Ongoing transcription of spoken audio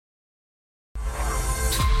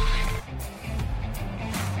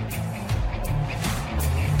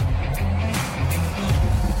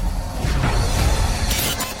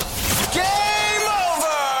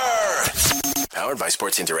Powered by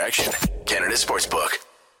Sports Interaction, Canada Sportsbook.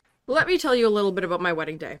 Let me tell you a little bit about my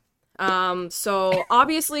wedding day. So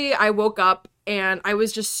obviously I woke up and I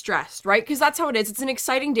was just stressed, right? Because that's how it is. It's an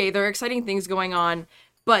exciting day. There are exciting things going on,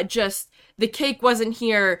 but just the cake wasn't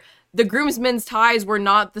here. The groomsmen's ties were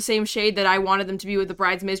not the same shade that I wanted them to be with the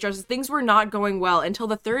bridesmaids dresses. Things were not going well until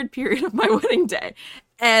the third period of my wedding day.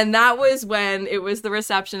 And that was when it was the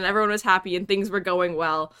reception and everyone was happy and things were going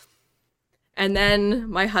well. And then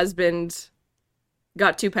my husband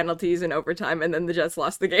got 2 penalties in overtime, and then the Jets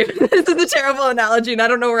lost the game. This is a terrible analogy, and I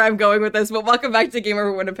don't know where I'm going with this, but welcome back to Game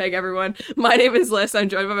Over Winnipeg, everyone. My name is Liz. I'm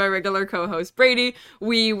joined by my regular co-host, Brady.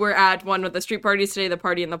 We were at one of the street parties today, the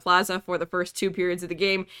party in the plaza, for the first 2 periods of the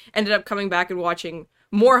game. Ended up coming back and watching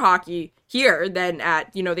more hockey here than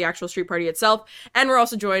at, the actual street party itself. And we're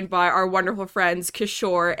also joined by our wonderful friends,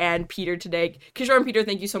 Kishore and Peter today. Kishore and Peter,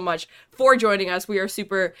 thank you so much for joining us. We are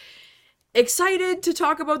super excited to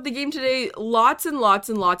talk about the game today. Lots and lots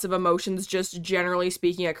and lots of emotions, just generally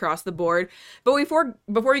speaking, across the board. But before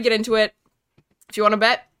we get into it, if you want to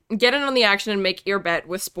bet, get in on the action and make your bet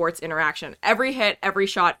with Sports Interaction. Every hit, every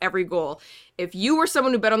shot, every goal. If you were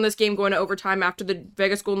someone who bet on this game going to overtime after the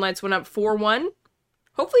Vegas Golden Knights went up 4-1,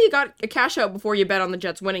 hopefully you got a cash out before you bet on the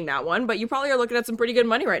Jets winning that one, but you probably are looking at some pretty good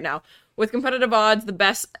money right now. With competitive odds, the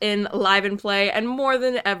best in live and play, and more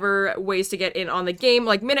than ever ways to get in on the game,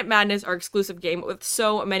 like Minute Madness, our exclusive game with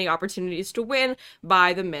so many opportunities to win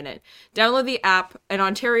by the minute. Download the app in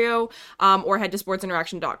Ontario, or head to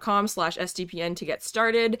sportsinteraction.com/SDPN to get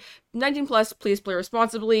started. 19 plus, please play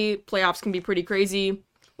responsibly. Playoffs can be pretty crazy.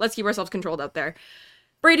 Let's keep ourselves controlled out there.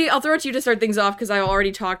 Brady, I'll throw it to you to start things off because I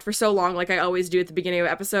already talked for so long like I always do at the beginning of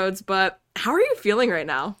episodes, but how are you feeling right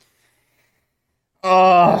now?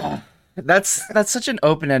 Oh, that's such an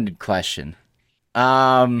open-ended question.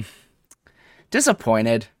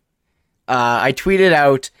 Disappointed. I tweeted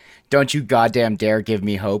out, "Don't you goddamn dare give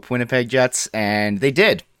me hope, Winnipeg Jets," and they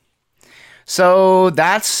did. So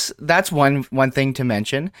that's one thing to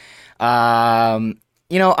mention. I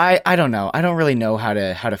don't know. I don't really know how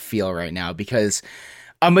to feel right now because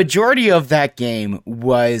a majority of that game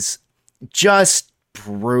was just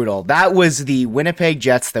brutal. That was the Winnipeg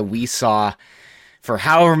Jets that we saw for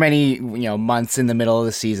however many months in the middle of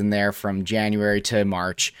the season there, from January to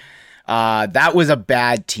March. That was a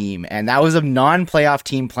bad team, and that was a non-playoff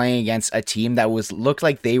team playing against a team that looked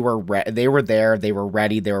like they were ready, they were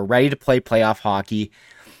ready to play playoff hockey.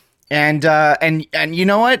 And you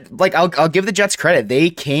know what? Like, I'll give the Jets credit.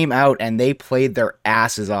 They came out and they played their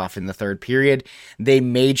asses off in the third period. They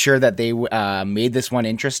made sure that they made this one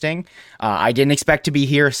interesting. I didn't expect to be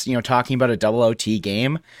here, talking about a double OT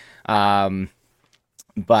game.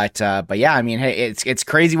 But yeah, I mean, hey, it's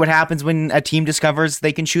crazy what happens when a team discovers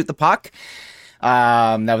they can shoot the puck.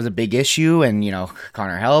 That was a big issue, and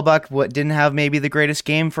Connor Hellebuck didn't have maybe the greatest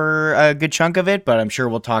game for a good chunk of it, but I'm sure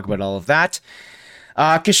we'll talk about all of that.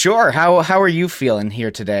 Kishore, how are you feeling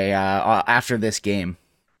here today after this game?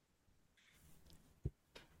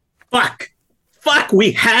 Fuck,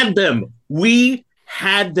 we had them.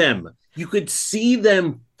 You could see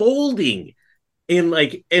them folding. And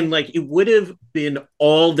it would have been,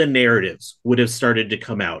 all the narratives would have started to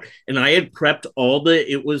come out. And I had prepped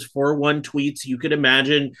it was 4-1 tweets. You could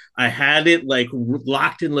imagine I had it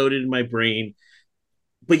locked and loaded in my brain,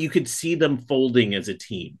 but you could see them folding as a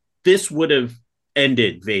team. This would have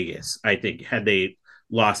ended Vegas, I think, had they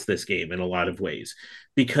lost this game in a lot of ways,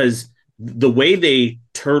 because the way they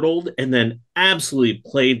turtled and then absolutely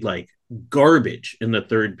played like garbage in the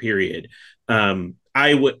third period. I'm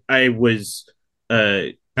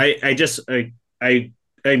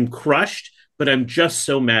crushed, but I'm just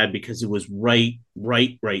so mad because it was right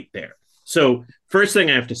there. So first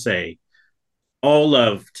thing I have to say, all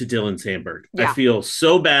love to Dylan Sandberg. Yeah. I feel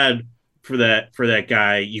so bad for that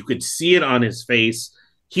guy. You could see it on his face.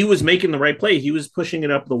 He was making the right play. He was pushing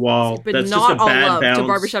it up the wall. But that's not just a bad bounce to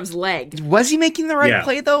Barbashev's leg. Was he making the right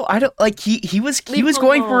play though? I don't he was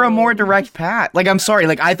going for a more direct pass. I'm sorry.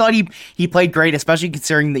 I thought he played great, especially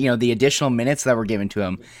considering the additional minutes that were given to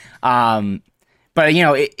him. But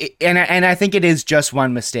and I think it is just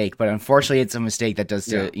one mistake, but unfortunately it's a mistake that does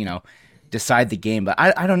decide the game. But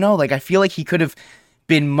I don't know. I feel like he could have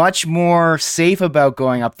been much more safe about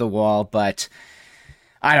going up the wall, but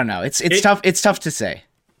I don't know. It's tough. It's tough to say.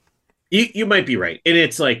 You might be right. And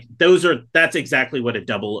it's that's exactly what a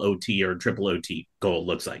double OT or triple OT goal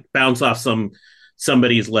looks like. Bounce off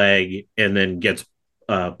somebody's leg and then gets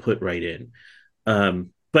put right in.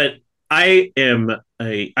 But I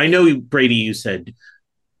know, Brady, you said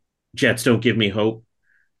Jets don't give me hope.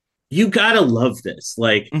 You gotta love this.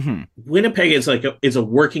 Winnipeg is is a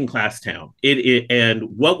working class town. And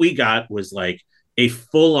what we got was a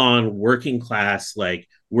full-on working class, like,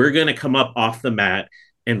 we're going to come up off the mat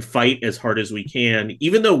and fight as hard as we can,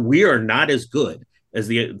 even though we are not as good as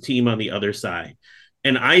the team on the other side.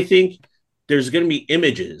 And I think there's going to be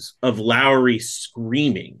images of Lowry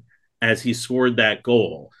screaming as he scored that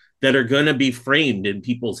goal that are going to be framed in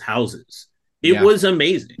people's houses. It was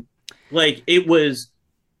amazing. Like, it was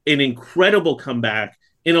an incredible comeback.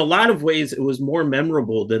 In a lot of ways, it was more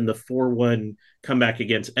memorable than the 4-1 comeback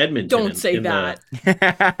against Edmonton. Don't say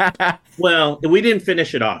that. Well, we didn't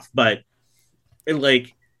finish it off, but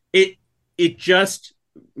it just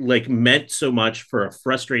like meant so much for a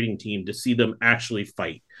frustrating team to see them actually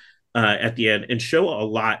fight at the end and show a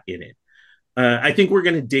lot in it. I think we're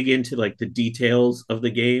going to dig into like the details of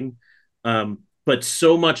the game. But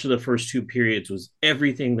so much of the first two periods was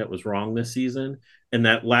everything that was wrong this season. And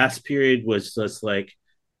that last period was just like,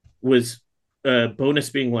 Bonus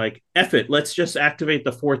being like, F it, let's just activate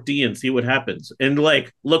the 4th D and see what happens. And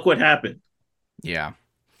like, look what happened. Yeah.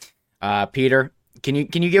 Peter, can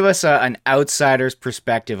you give us an outsider's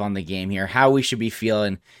perspective on the game here? How we should be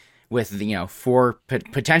feeling with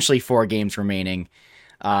potentially 4 games remaining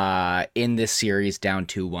in this series, down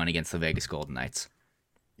 2-1 against the Vegas Golden Knights.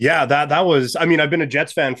 Yeah, that was, I mean, I've been a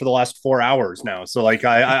Jets fan for the last 4 hours now. So like,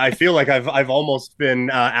 I feel like I've almost been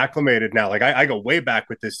acclimated now. Like I go way back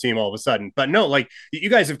with this team all of a sudden, but no, like you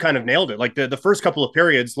guys have kind of nailed it. Like the first couple of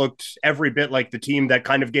periods looked every bit like the team that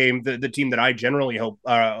kind of game, the team that I generally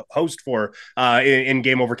host for in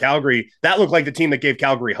Game Over Calgary. That looked like the team that gave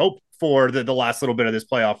Calgary hope for the last little bit of this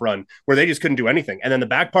playoff run where they just couldn't do anything. And then the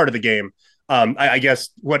back part of the game, I guess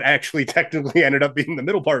what actually technically ended up being the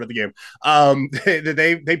middle part of the game.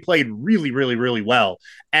 They played really, really, really well.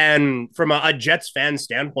 And from a Jets fan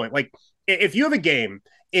standpoint, like if you have a game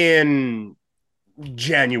in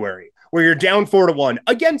January where you're down 4-1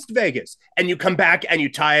 against Vegas and you come back and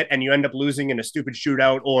you tie it and you end up losing in a stupid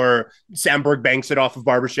shootout, or Sandberg banks it off of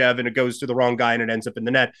Barbashev and it goes to the wrong guy and it ends up in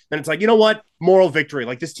the net, then it's like, you know what? Moral victory.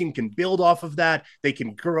 Like this team can build off of that. They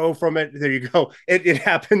can grow from it. There you go. It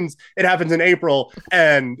happens. It happens in April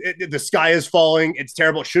and the sky is falling. It's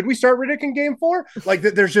terrible. Should we start predicting game 4? Like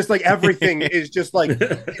there's just like everything is just like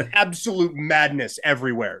absolute madness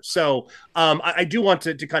everywhere. So I do want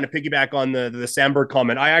to kind of piggyback on the Sandberg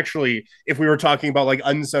comment. I actually, if we were talking about like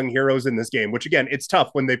unsung heroes in this game, which again, it's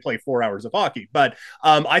tough when they play 4 hours of hockey, but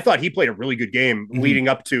I thought he played a really good game leading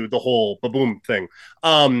up to the whole ba-boom thing.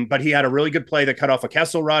 But he had a really good play that cut off a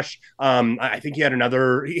Kessel rush. I think he had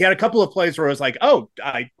a couple of plays where I was like, oh,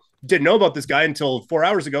 I didn't know about this guy until 4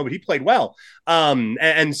 hours ago, but he played well.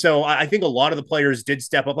 And so I think a lot of the players did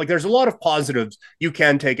step up. Like there's a lot of positives you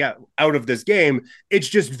can take out of this game. It's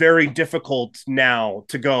just very difficult now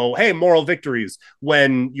to go, hey, moral victories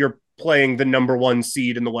when you're playing the number 1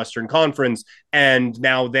 seed in the Western Conference, and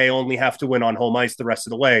now they only have to win on home ice the rest of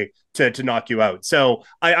the way to knock you out. So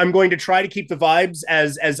I'm going to try to keep the vibes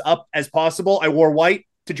as up as possible. I wore white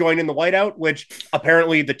to join in the whiteout, which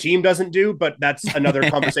apparently the team doesn't do, but that's another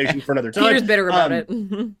conversation for another time. Peter's bitter about it.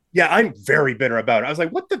 Yeah, I'm very bitter about it. I was like,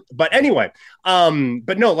 what the? But anyway,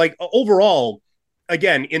 but no, like overall,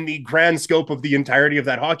 again, in the grand scope of the entirety of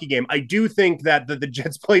that hockey game, I do think that the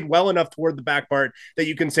Jets played well enough toward the back part that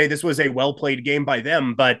you can say this was a well-played game by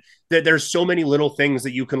them, but there's so many little things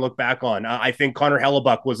that you can look back on. I think Connor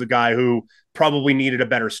Hellebuck was a guy who probably needed a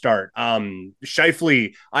better start.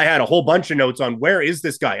 Scheifele, I had a whole bunch of notes on where is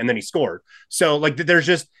this guy? And then he scored. So like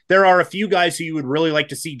there are a few guys who you would really like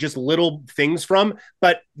to see just little things from,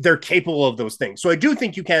 but they're capable of those things. So I do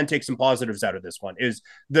think you can take some positives out of this one, is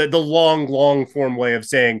the long form way of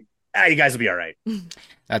saying, you guys will be all right.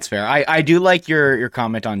 That's fair. I do like your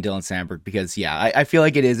comment on Dylan Sandberg because, yeah, I feel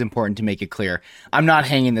like it is important to make it clear. I'm not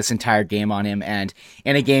hanging this entire game on him. And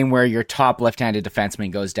in a game where your top left-handed defenseman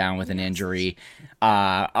goes down with an injury,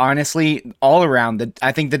 honestly, all around,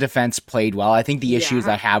 I think the defense played well. I think the issues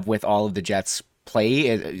I have with all of the Jets' play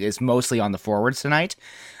is mostly on the forwards tonight.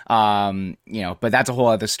 But that's a whole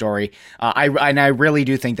other story. I really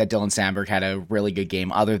do think that Dylan Sandberg had a really good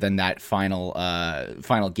game other than that final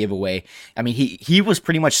giveaway. I mean, he was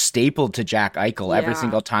pretty much stapled to Jack Eichel every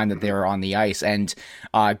single time that they were on the ice, and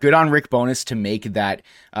good on Rick Bowness to make that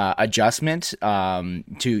adjustment to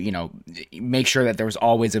make sure that there was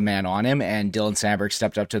always a man on him, and Dylan Sandberg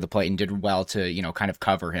stepped up to the plate and did well to kind of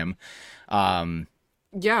cover him.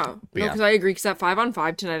 Yeah, because I agree, because that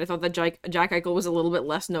 5-on-5 tonight, I thought that Jack Eichel was a little bit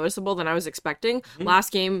less noticeable than I was expecting.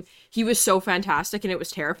 Last game, he was so fantastic, and it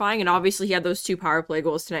was terrifying, and obviously he had those 2 power play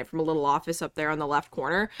goals tonight from a little office up there on the left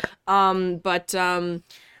corner. Elliot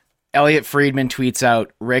Friedman tweets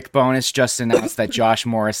out, Rick Bowness just announced that Josh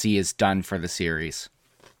Morrissey is done for the series.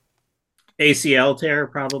 ACL tear,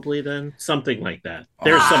 probably. Then something like that.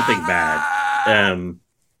 There's something bad.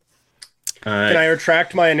 Can I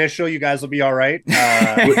retract my initial? You guys will be all right.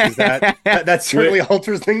 That certainly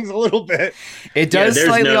alters things a little bit. It does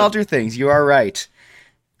slightly alter things. You are right.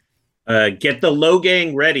 Get the low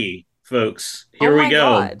gang ready, folks. Here we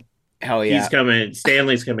go. God. Hell yeah. He's coming.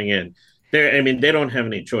 Stanley's coming in. They don't have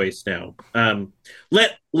any choice now.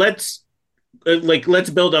 Let's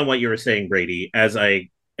build on what you were saying, Brady, as I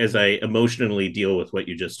emotionally deal with what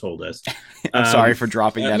you just told us. I'm sorry for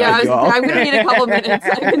dropping that. Yeah, I'm going to need a couple minutes.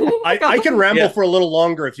 I can ramble for a little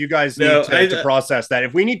longer if you guys need to process that.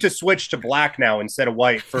 If we need to switch to black now instead of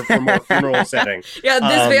white for more funeral setting. Yeah,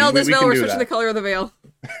 this veil, we're switching the color of the veil.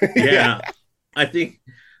 Yeah. I think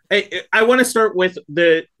I want to start with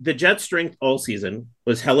the Jets' strength all season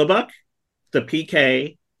was Hellebuck, the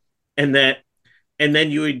PK, and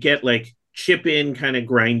then you would get like chip in kind of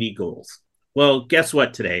grindy goals. Well, guess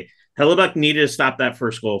what today? Hellebuck needed to stop that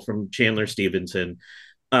first goal from Chandler Stevenson.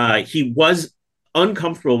 He was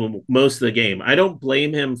uncomfortable most of the game. I don't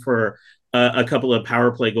blame him for a couple of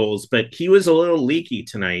power play goals, but he was a little leaky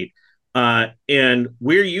tonight. And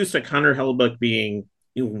we're used to Connor Hellebuck being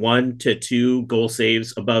 1 to 2 goal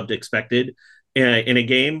saves above expected in a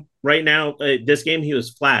game. Right now, this game, he was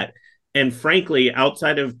flat. And frankly,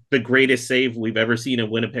 outside of the greatest save we've ever seen in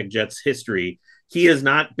Winnipeg Jets history, he has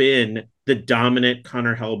not been the dominant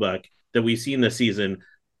Connor Hellebuck that we've seen this season.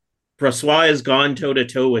 Brossoit has gone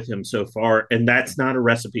toe-to-toe with him so far, and that's not a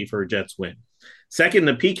recipe for a Jets win. Second,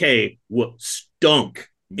 the PK stunk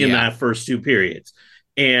in that first 2 periods,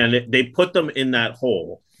 and they put them in that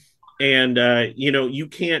hole. And, you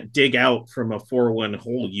can't dig out from a 4-1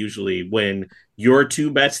 hole usually when your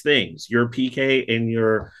 2 best things, your PK and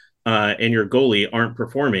your goalie, aren't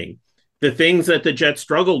performing. The things that the Jets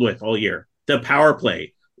struggled with all year, the power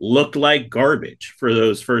play looked like garbage for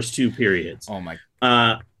those first 2 periods. Oh my!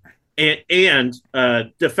 And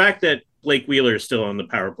the fact that Blake Wheeler is still on the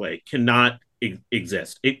power play cannot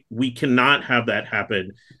exist. We cannot have that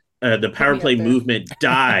happen. The power play movement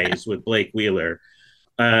dies with Blake Wheeler.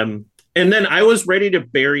 And then I was ready to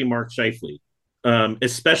bury Mark Scheifele,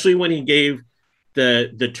 especially when he gave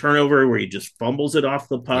the turnover where he just fumbles it off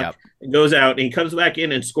the puck and goes out and he comes back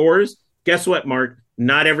in and scores. Guess what, Mark?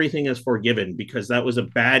 Not everything is forgiven because that was a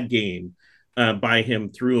bad game by him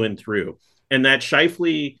through and through. And that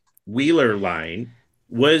Scheifele-Wheeler line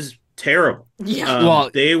was terrible. Yeah,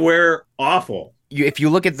 they were awful. If you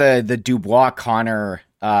look at the Dubois-Connor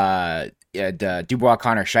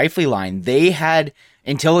Scheifele line, they had,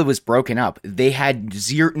 until it was broken up, they had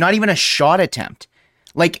zero, not even a shot attempt.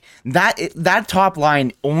 Like that top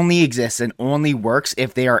line only exists and only works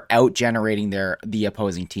if they are out generating the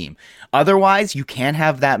opposing team. Otherwise, you can't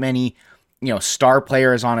have that many, star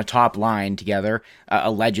players on a top line together,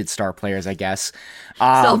 alleged star players, I guess.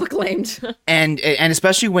 Self-acclaimed. and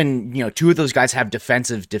especially when, 2 of those guys have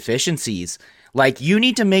defensive deficiencies, like you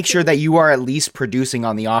need to make sure that you are at least producing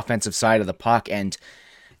on the offensive side of the puck and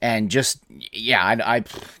just,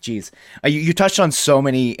 geez, you touched on so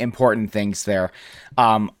many important things there.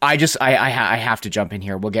 I have to jump in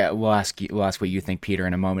here. We'll ask what you think, Peter,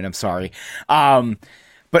 in a moment. I'm sorry.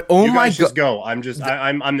 But you guys just go. I'm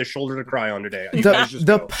the shoulder to cry on today.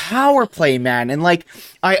 The power play, man. And like,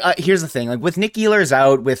 here's the thing, like with Nick Ehlers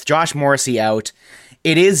out, with Josh Morrissey out,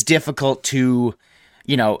 it is difficult to,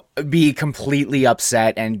 be completely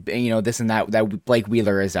upset and, this and that Blake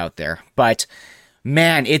Wheeler is out there. But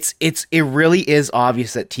man, it really is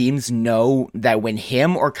obvious that teams know that when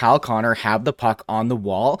him or Kyle Connor have the puck on the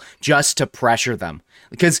wall, just to pressure them,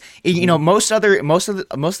 because most of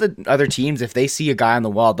the other teams, if they see a guy on the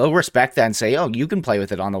wall, they'll respect that and say, "Oh, you can play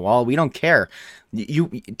with it on the wall. We don't care. You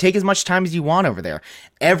take as much time as you want over there."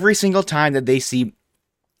 Every single time that they see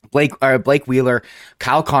Blake Wheeler,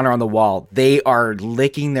 Kyle Connor on the wall, they are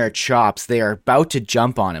licking their chops. They are about to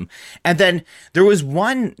jump on him. And then there was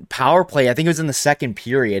one power play, I think it was in the second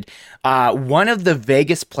period. One of the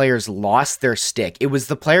Vegas players lost their stick. It was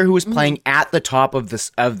the player who was playing at the top of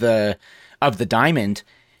the diamond,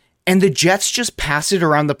 and the Jets just passed it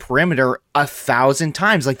around the perimeter 1,000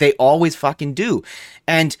 times, like they always fucking do.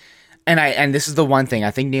 And this is the one thing,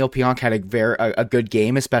 I think Neil Pionk had a good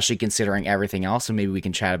game, especially considering everything else, and maybe we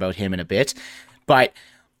can chat about him in a bit. But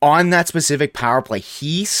on that specific power play,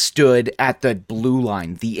 he stood at the blue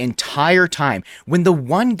line the entire time. When the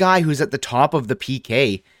one guy who's at the top of the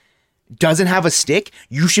PK doesn't have a stick,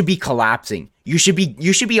 you should be collapsing. You should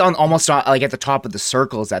be on almost like at the top of the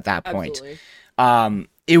circles at that point. Absolutely.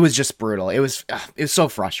 It was just brutal. It was so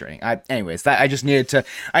frustrating. I just needed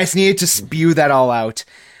to spew that all out.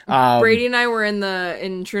 Brady and I were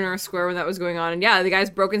in True North Square when that was going on, and yeah, the guy's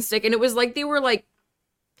broken stick, and it was like they were like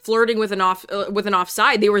flirting with an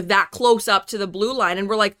offside. They were that close up to the blue line, and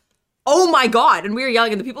we're like, oh my god, and we were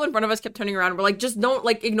yelling, and the people in front of us kept turning around, and we're like, just don't,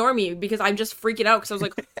 like, ignore me, because I'm just freaking out, because I was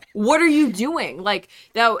like, what are you doing? Like,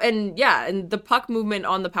 that, and yeah, and the puck movement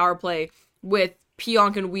on the power play with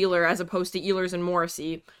Pionk and Wheeler as opposed to Ehlers and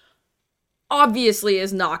Morrissey obviously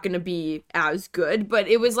is not going to be as good, but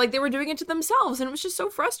it was like they were doing it to themselves, and it was just so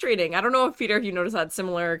frustrating. I don't know if, Peter, if you noticed that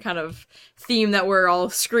similar kind of theme that we're all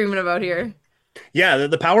screaming about here. Yeah,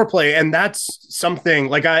 the power play, and that's something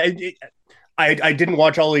like I didn't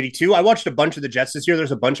watch all 82. I watched a bunch of the Jets this year.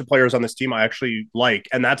 There's a bunch of players on this team I actually like,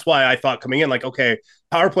 and that's why I thought coming in, like, okay,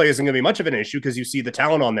 power play isn't going to be much of an issue because you see the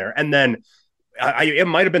talent on there. And then it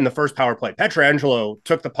might have been the first power play. Pietrangelo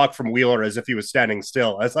took the puck from Wheeler as if he was standing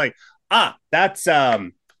still. I was like,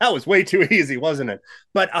 that was way too easy, wasn't it?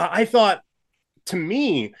 But I thought, to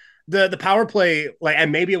me, the power play, like,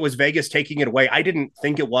 and maybe it was Vegas taking it away. I didn't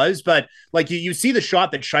think it was, but like you see the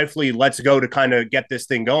shot that Scheifele lets go to kind of get this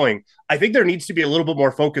thing going. I think there needs to be a little bit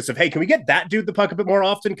more focus of, hey, can we get that dude the puck a bit more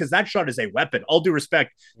often? Because that shot is a weapon. All due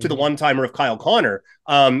respect to the one-timer of Kyle Connor,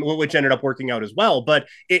 which ended up working out as well. But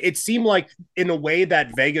it seemed like in a way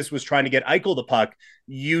that Vegas was trying to get Eichel the puck,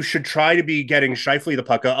 you should try to be getting Scheifele the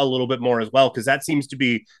puck a little bit more as well, because that seems to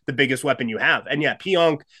be the biggest weapon you have. And yeah,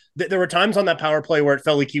 Pionk, there were times on that power play where it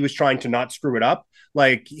felt like he was trying to not screw it up.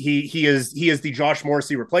 Like he is the Josh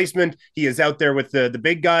Morrissey replacement. He is out there with the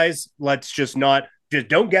big guys. Let's just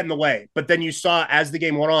don't get in the way. But then you saw as the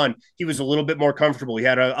game went on, he was a little bit more comfortable. He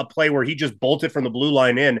had a play where he just bolted from the blue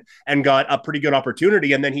line in and got a pretty good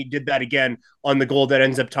opportunity. And then he did that again on the goal that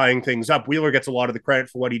ends up tying things up. Wheeler gets a lot of the credit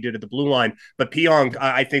for what he did at the blue line, but Pionk,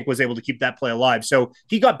 I think, was able to keep that play alive. So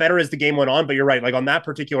he got better as the game went on, but you're right. Like on that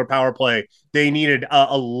particular power play, they needed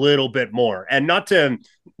a little bit more. And not to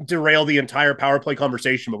derail the entire power play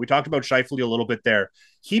conversation, but we talked about Scheifele a little bit there.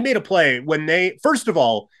 He made a play when first of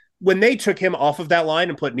all, when they took him off of that line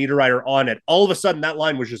and put Niederreiter on it, all of a sudden that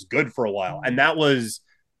line was just good for a while. And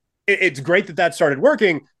it's great that started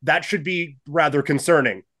working. That should be rather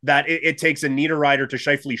concerning that it takes a Niederreiter to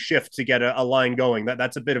Scheifele shift to get a line going.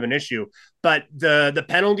 That's a bit of an issue. But the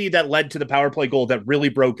penalty that led to the power play goal that really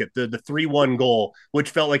broke it, the 3-1 goal,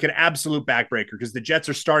 which felt like an absolute backbreaker because the Jets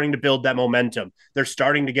are starting to build that momentum. They're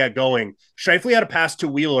starting to get going. Scheifele had a pass to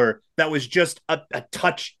Wheeler that was just a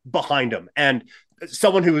touch behind him. And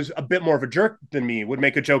someone who is a bit more of a jerk than me would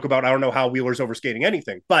make a joke about, I don't know how Wheeler's overskating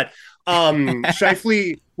anything, but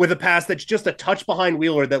Scheifele with a pass that's just a touch behind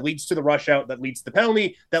Wheeler that leads to the rush out, that leads to the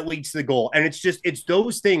penalty, that leads to the goal. And it's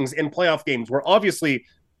those things in playoff games where obviously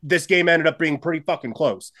this game ended up being pretty fucking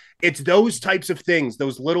close. It's those types of things,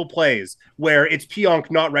 those little plays where it's Pionk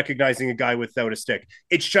not recognizing a guy without a stick.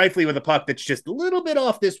 It's Scheifele with a puck that's just a little bit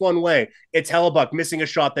off this one way. It's Hellebuck missing a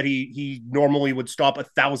shot that he normally would stop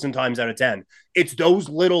 1,000 times out of 10. It's those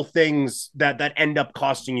little things that end up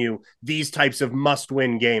costing you these types of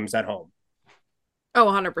must-win games at home. Oh,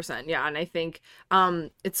 100%. Yeah. And I think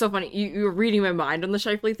it's so funny. You're reading my mind on the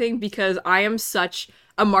Scheifele thing because I am such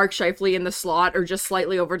a Mark Scheifele in the slot or just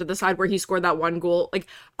slightly over to the side where he scored that one goal. Like,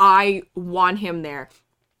 I want him there.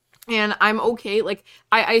 And I'm okay. Like,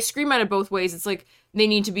 I scream at it both ways. It's like they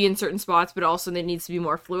need to be in certain spots, but also they needs to be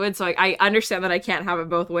more fluid. So I understand that I can't have it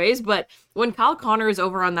both ways. But when Kyle Connor is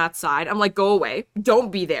over on that side, I'm like, go away.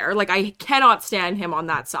 Don't be there. Like, I cannot stand him on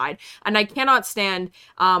that side. And I cannot stand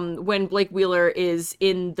when Blake Wheeler is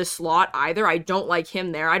in the slot either. I don't like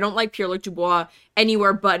him there. I don't like Pierre-Luc Dubois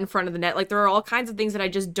anywhere but in front of the net. Like, there are all kinds of things that I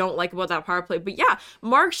just don't like about that power play. But yeah,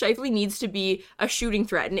 Mark Scheifele needs to be a shooting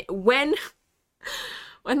threat. And when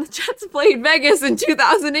the Jets played Vegas in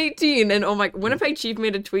 2018, and oh my, Winnipeg Chief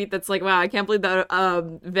made a tweet that's like, wow, I can't believe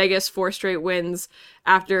that Vegas 4 straight wins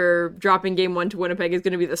after dropping game 1 to Winnipeg is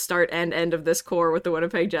going to be the start and end of this core with the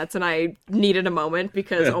Winnipeg Jets, and I needed a moment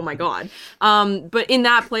because, oh my god. But in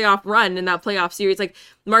that playoff run, in that playoff series, like,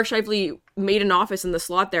 Mark Scheifele made an office in the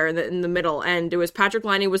slot there in the middle, and it was Patrick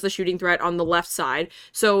Laine was the shooting threat on the left side,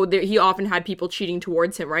 so he often had people cheating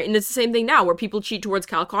towards him, right? And it's the same thing now, where people cheat towards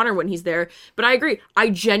Kyle Connor when he's there, but I agree. I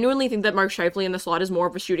genuinely think that Mark Scheifele in the slot is more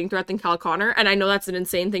of a shooting threat than Kyle Connor, and I know that's an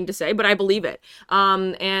insane thing to say, but I believe it.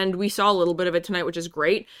 And we saw a little bit of it tonight, which is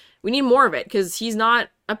great. We need more of it, because he's not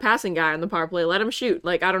a passing guy on the power play. Let him shoot.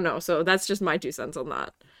 Like, I don't know, so that's just my 2 cents on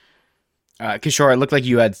that. Kishore, it looked like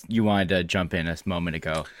you wanted to jump in a moment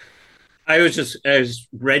ago. I was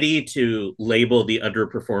ready to label the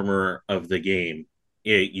underperformer of the game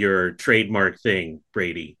your trademark thing,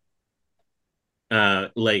 Brady.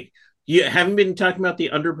 Like, You haven't been talking about the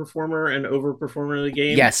underperformer and overperformer of the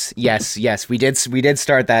game? Yes. We did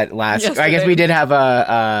start that last. Yesterday. I guess we did have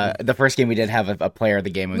the first game we did have a player of the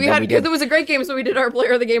game. We had because it was a great game, so we did our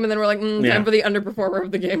player of the game, and then we're like, time for the underperformer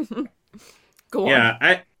of the game. Go on.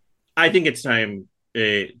 Yeah, I think it's time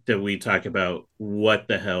that we talk about what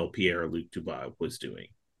the hell Pierre-Luc Dubois was doing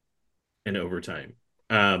in overtime.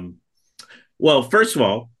 Well, first of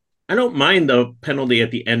all, I don't mind the penalty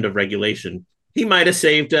at the end of regulation. He might have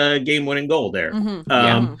saved a game-winning goal there.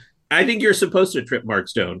 I think you're supposed to trip Mark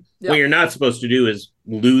Stone. Yeah. What you're not supposed to do is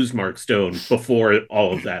lose Mark Stone before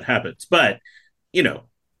all of that happens. But,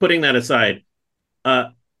 putting that aside,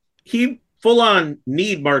 he full-on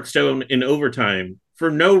need Mark Stone in overtime for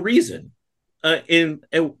no reason.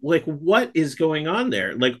 What is going on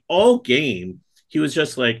there? Like, all game, he was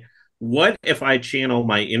just like, what if I channel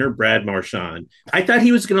my inner Brad Marchand? I thought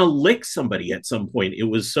he was going to lick somebody at some point. It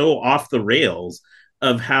was so off the rails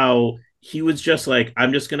of how he was just like,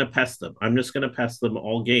 I'm just going to pest them. I'm just going to pest them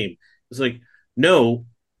all game. It's like, no,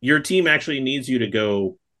 your team actually needs you to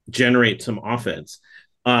go generate some offense.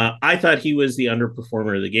 I thought he was the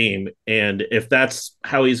underperformer of the game. And if that's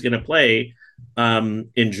how he's going to play,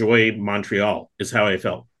 enjoy Montreal is how I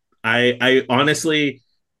felt. I honestly,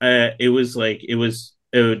 it was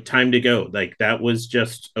time to go. Like, that was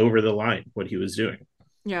just over the line what he was doing.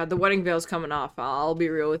 Yeah, the wedding veil's coming off. I'll be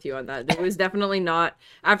real with you on that. It was definitely not.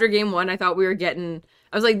 After game one, I thought we were getting.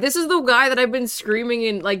 I was like, this is the guy that I've been screaming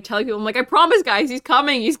and like telling people. I'm like, I promise, guys, he's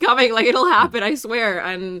coming. Like, it'll happen. I swear.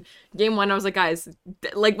 And game one, I was like, guys,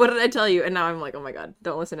 like, what did I tell you? And now I'm like, oh my god,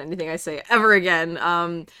 don't listen to anything I say ever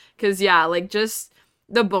again. Because yeah, like, just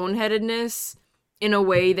the boneheadedness in a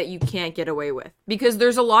way that you can't get away with. Because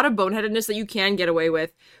there's a lot of boneheadedness that you can get away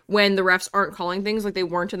with when the refs aren't calling things like they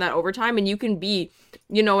weren't in that overtime. And you can be,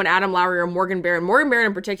 an Adam Lowry or Morgan Barron. Morgan Barron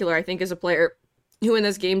in particular, I think, is a player who in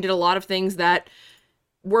this game did a lot of things that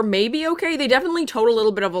were maybe okay. They definitely towed a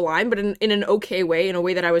little bit of a line, but in an okay way, in a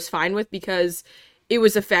way that I was fine with because it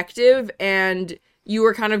was effective and you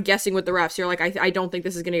were kind of guessing with the refs. You're like, I don't think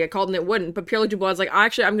this is going to get called, and it wouldn't. But Pierre-Luc Dubois is like,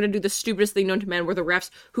 actually, I'm going to do the stupidest thing known to man, where the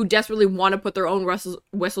refs who desperately want to put their own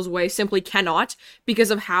whistles away simply cannot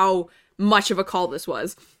because of how much of a call this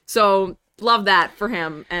was. So love that for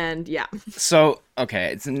him, and yeah. So,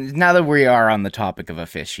 okay, now that we are on the topic of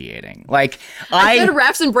officiating, like, I said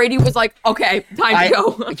refs, and Brady was like, okay, time to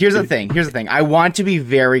go. Here's the thing. I want to be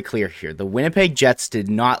very clear here. The Winnipeg Jets did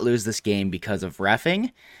not lose this game because of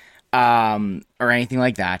reffing. Or anything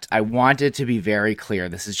like that. I want it to be very clear.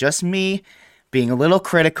 This is just me being a little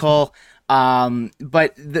critical.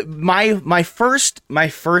 But my first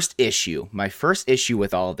issue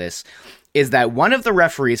with all of this is that one of the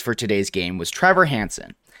referees for today's game was Trevor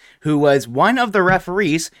Hansen, who was one of the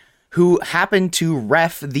referees who happened to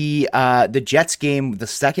ref the Jets game, the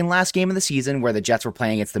second last game of the season, where the Jets were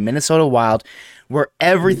playing against the Minnesota Wild, where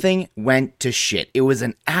everything went to shit. It was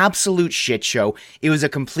an absolute shit show. It was a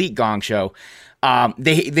complete gong show.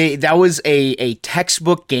 That was a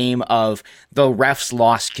textbook game of the refs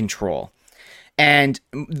lost control. And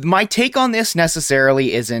my take on this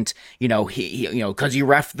necessarily isn't, because he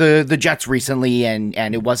ref the Jets recently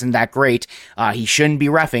and it wasn't that great. He shouldn't be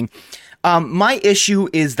reffing. My issue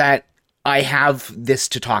is that I have this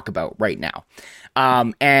to talk about right now,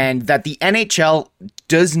 and that the NHL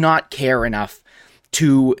does not care enough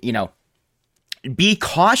to, be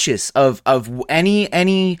cautious of any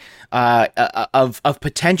of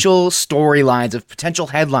potential storylines, of potential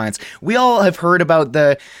headlines. We all have heard about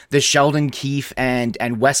the Sheldon Keefe and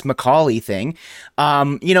Wes McCauley thing.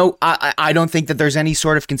 I don't think that there's any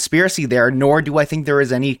sort of conspiracy there, nor do I think there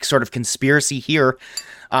is any sort of conspiracy here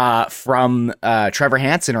from Trevor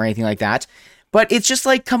Hansen or anything like that. But it's just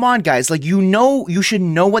like, come on, guys. Like, you should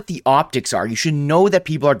know what the optics are. You should know that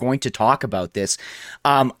people are going to talk about this.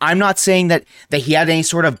 I'm not saying that he had any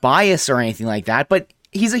sort of bias or anything like that, but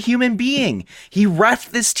he's a human being. He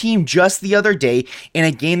reffed this team just the other day in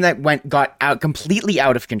a game that got completely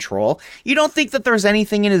out of control. You don't think that there's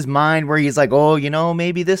anything in his mind where he's like, oh,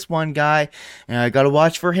 maybe this one guy, I got to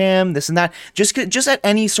watch for him, this and that. Just at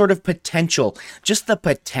any sort of potential, just the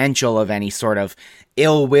potential of any sort of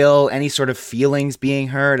ill will, any sort of feelings being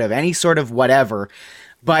hurt, of any sort of whatever.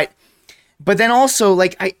 But then also,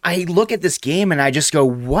 like, I look at this game and I just go,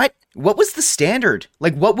 what was the standard?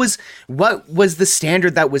 Like, what was the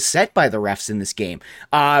standard that was set by the refs in this game?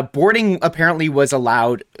 Boarding apparently was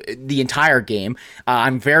allowed the entire game.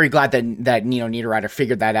 I'm very glad that Niederreiter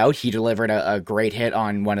figured that out. He delivered a great hit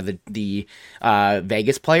on one of the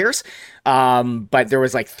Vegas players. But there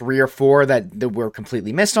was like 3 or 4 that were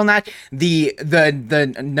completely missed on that. The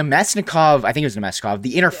Nemesnikov, I think it was Nemesnikov,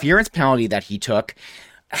 the interference penalty that he took,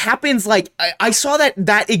 happens like I saw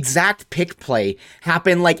that exact pick play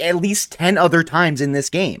happen like at least 10 other times in this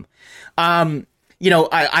game. I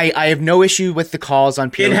have no issue with the calls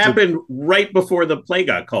on Pierre. It happened right before the play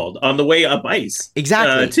got called on the way up ice.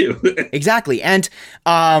 Exactly. Too. Exactly. And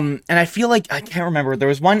I feel like I can't remember. There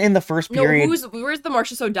was one in the first period. Where's the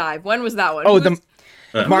Marchessault dive? When was that one?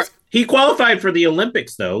 Oh, he qualified for the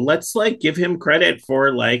Olympics though. Let's give him credit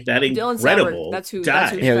for that incredible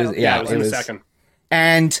dive. It was in the second.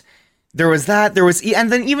 And there was that.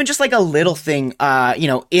 And then even just like a little thing,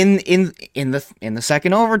 in the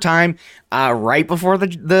second overtime, right before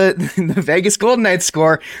the Vegas Golden Knights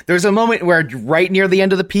score, there's a moment where right near the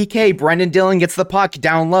end of the PK, Brendan Dillon gets the puck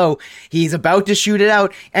down low. He's about to shoot it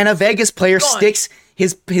out, and a Vegas player sticks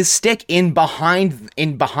his stick in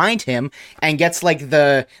behind him and gets like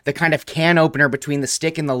the kind of can opener between the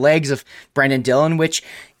stick and the legs of Brendan Dillon, which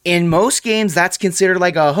in most games that's considered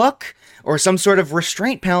like a hook or some sort of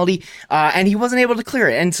restraint penalty, and he wasn't able to clear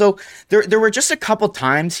it. And so there were just a couple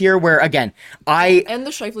times here where, again, And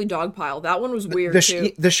the Scheifele dog pile. That one was weird,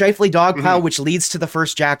 too. The Scheifele dog pile, which leads to the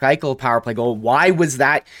first Jack Eichel power play goal. Why was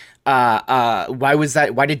that?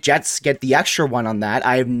 Why did Jets get the extra one on that?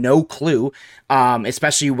 I have no clue,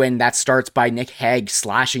 especially when that starts by Nick Hague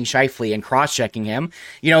slashing Scheifele and cross-checking him.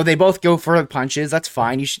 They both go for the punches. That's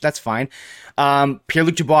fine. That's fine.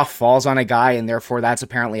 Pierre-Luc Dubois falls on a guy, and therefore that's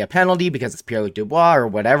apparently a penalty because it's Pierre-Luc Dubois or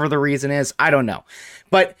whatever the reason is. I don't know.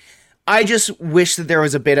 But I just wish that there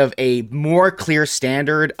was a bit of a more clear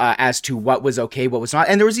standard as to what was okay, what was not.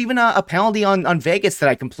 And there was even a penalty on Vegas that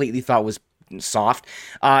I completely thought was soft.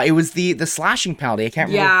 It was the slashing penalty. I can't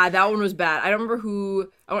remember. Yeah, that one was bad. I don't remember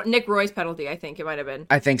who. Nick Roy's penalty. I think it might have been.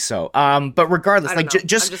 I think so. But regardless,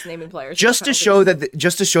 just I'm just naming players. Just to show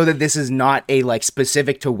that this is not a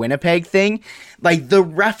specific to Winnipeg thing. The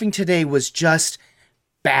reffing today was just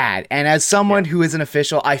bad. And as someone who is an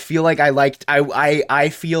official, I feel like I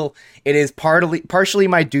feel it is partially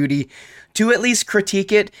my duty to at least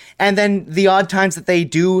critique it, and then the odd times that they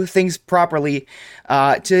do things properly,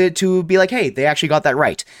 to be like, hey, they actually got that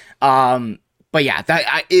right. But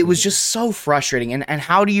yeah, it was just so frustrating. And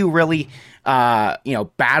how do you really,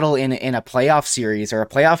 battle in a playoff series or a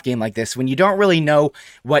playoff game like this when you don't really know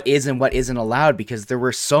what is and what isn't allowed, because there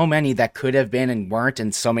were so many that could have been and weren't,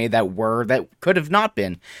 and so many that were that could have not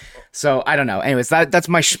been. So I don't know. Anyways, that's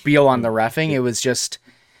my spiel on the reffing. It was just.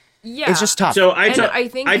 Yeah, it's just tough. So I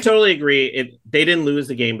totally agree. They didn't lose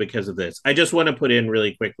the game because of this. I just want to put in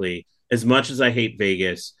really quickly, as much as I hate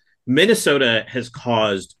Vegas, Minnesota has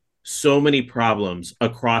caused so many problems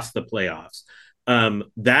across the playoffs.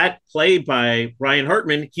 That play by Ryan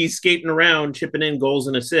Hartman, he's skating around, chipping in goals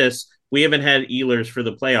and assists. We haven't had Ehlers for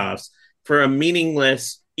the playoffs for a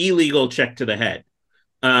meaningless, illegal check to the head,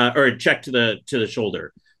 or a check to the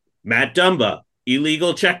shoulder. Matt Dumba,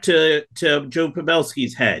 illegal check to Joe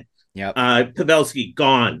Pavelski's head. Yep. Pavelski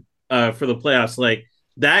gone for the playoffs.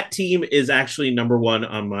 That team is actually number one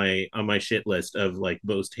on my shit list of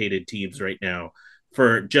most hated teams right now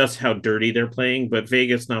for just how dirty they're playing. But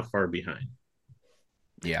Vegas not far behind.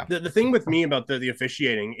 Yeah. The thing with me about the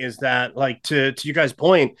officiating is that, to you guys'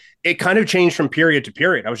 point, it kind of changed from period to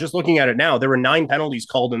period. I was just looking at it now. There were 9 penalties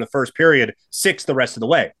called in the first period, 6 the rest of the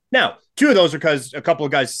way. Now, 2 of those are because a couple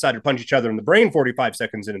of guys decided to punch each other in the brain 45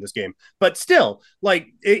 seconds into this game. But still,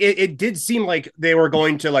 it did seem like they were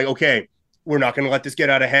going to okay, we're not going to let this get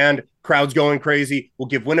out of hand. Crowd's going crazy. We'll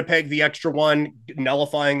give Winnipeg the extra one,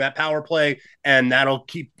 nullifying that power play, and that'll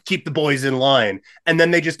keep the boys in line. And then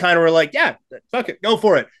they just kind of were like, yeah, fuck it, go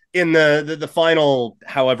for it. In the final,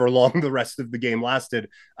 however long the rest of the game lasted,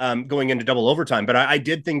 going into double overtime. But I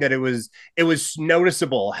did think that it was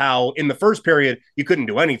noticeable how in the first period you couldn't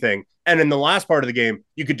do anything, and in the last part of the game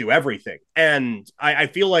you could do everything. And I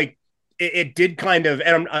feel like it did kind of,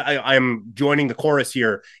 and I'm joining the chorus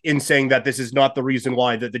here in saying that this is not the reason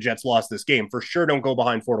why that the Jets lost this game. For sure, don't go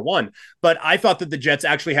behind 4-1. But I thought that the Jets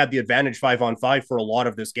actually had the advantage 5-on-5 for a lot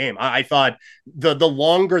of this game. I thought the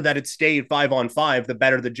longer that it stayed 5-on-5, the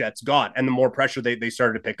better the Jets got, and the more pressure they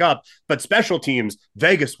started to pick up. But special teams,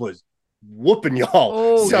 Vegas was whooping y'all.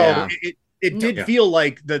 Oh, so yeah. It did feel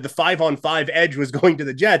like the 5-on-5 edge was going to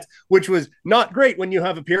the Jets, which was not great when you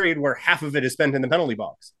have a period where half of it is spent in the penalty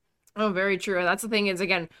box. Oh, very true. That's the thing is,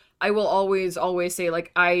 again, I will always say,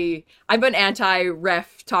 I've been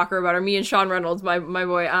anti-ref talker about it. Me and Sean Reynolds, my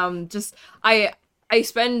boy, I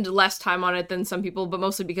spend less time on it than some people, but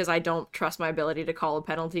mostly because I don't trust my ability to call a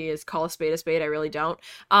penalty, call a spade. I really don't.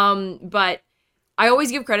 But I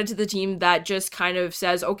always give credit to the team that just kind of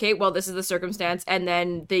says, okay, well, this is the circumstance, and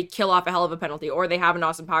then they kill off a hell of a penalty, or they have an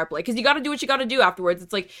awesome power play. Because you got to do what you got to do afterwards.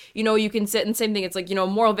 It's like, you can sit and same thing. It's like,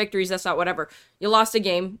 moral victories, that's not whatever. You lost a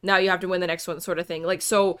game, now you have to win the next one, sort of thing. Like,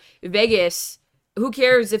 so Vegas, who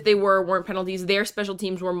cares if they weren't penalties? Their special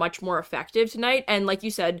teams were much more effective tonight. And like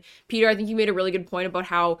you said, Peter, I think you made a really good point about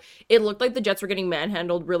how it looked like the Jets were getting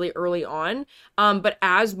manhandled really early on. But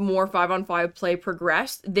as more 5-on-5 play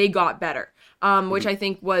progressed, they got better. Which I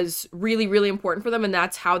think was really, really important for them. And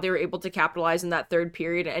that's how they were able to capitalize in that third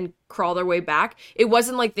period and crawl their way back. It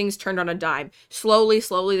wasn't like things turned on a dime. Slowly,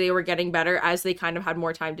 they were getting better as they kind of had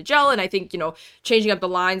more time to gel. And I think, changing up the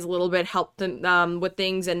lines a little bit helped them with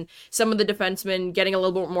things. And some of the defensemen getting a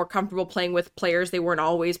little bit more comfortable playing with players they weren't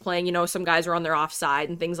always playing. Some guys were on their offside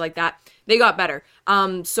and things like that. They got better.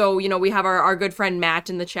 So, we have our good friend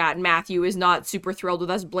Matt in the chat. Matthew is not super thrilled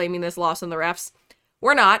with us blaming this loss on the refs.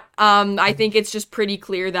 We're not. I think it's just pretty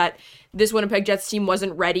clear that this Winnipeg Jets team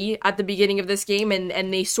wasn't ready at the beginning of this game,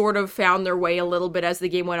 and they sort of found their way a little bit as the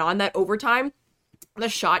game went on. That overtime, the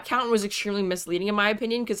shot count was extremely misleading in my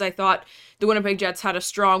opinion, because I thought the Winnipeg Jets had a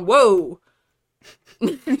strong, whoa.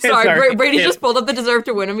 Sorry, Brady just pulled up the deserve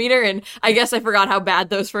to win a meter, and I guess I forgot how bad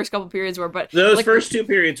those first couple periods were. But those first two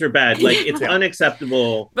periods are bad. Like, it's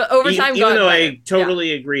unacceptable. But overtime, even though better. I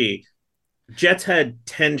totally agree, Jets had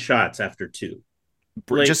 10 shots after 2.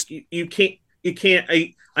 Like, just you can't.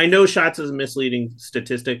 I know shots is a misleading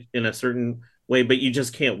statistic in a certain way, but you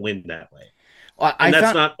just can't win that way. And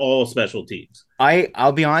that's not all special teams.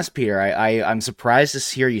 I'll be honest, Peter. I'm surprised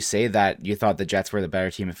to hear you say that you thought the Jets were the better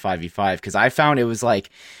team at 5v5, because I found it was like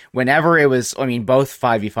whenever it was, both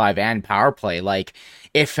 5v5 and power play, like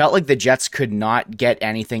it felt like the Jets could not get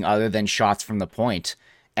anything other than shots from the point.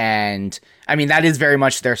 And that is very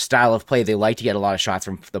much their style of play. They like to get a lot of shots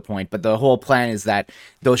from the point, but the whole plan is that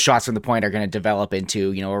those shots from the point are going to develop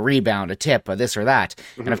into, a rebound, a tip, or this or that.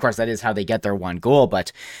 Mm-hmm. And of course, that is how they get their one goal.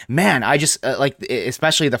 But man, I just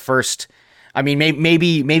especially the first.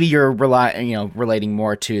 Maybe you're relating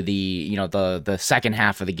more to the the second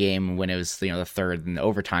half of the game when it was the third and the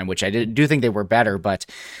overtime, which I do think they were better. But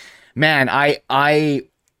man, I'm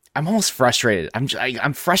almost frustrated.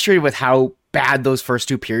 I'm frustrated with how bad those first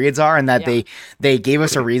two periods are, and that they gave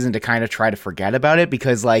us a reason to kind of try to forget about it,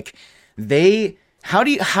 because like how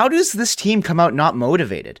does this team come out not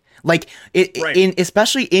motivated? Like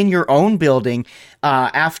especially in your own building,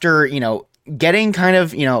 after getting kind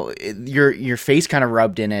of your face kind of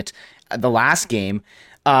rubbed in it the last game,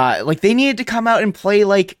 like they needed to come out and play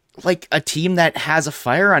like a team that has a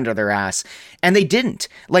fire under their ass, and they didn't.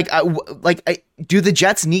 Do the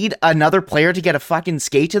Jets need another player to get a fucking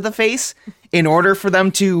skate to the face in order for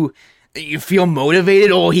them to feel motivated?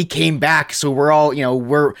 Oh, he came back, so we're all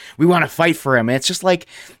we want to fight for him. And it's just like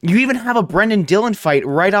you even have a Brendan Dillon fight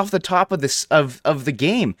right off the top of this of the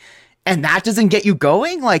game, and that doesn't get you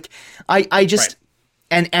going. Like I just.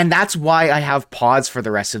 Right. And that's why I have pause for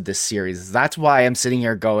the rest of this series. That's why I'm sitting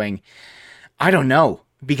here going, I don't know.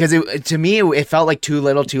 Because to me, it felt like too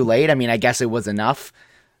little too late. I guess it was enough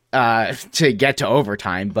to get to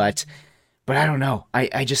overtime, but I don't know.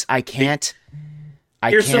 I can't.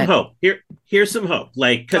 Here's some hope. Here's some hope.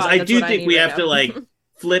 Like, because I do think we have to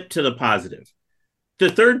flip to the positive.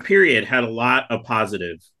 The third period had a lot of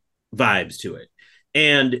positive vibes to it.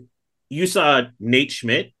 And you saw Nate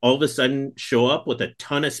Schmidt all of a sudden show up with a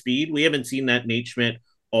ton of speed. We haven't seen that Nate Schmidt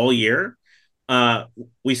all year.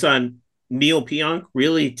 We saw Neil Pionk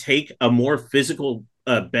really take a more physical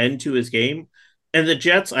bend to his game. And the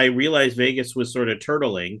Jets, I realized Vegas was sort of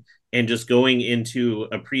turtling and just going into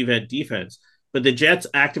a prevent defense. But the Jets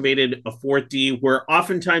activated a fourth D where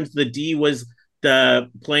oftentimes the D was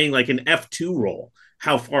playing like an F2 role,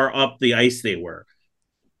 how far up the ice they were.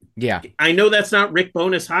 Yeah. I know that's not Rick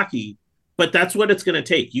Bowness hockey, but that's what it's going to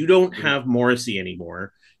take. You don't have Morrissey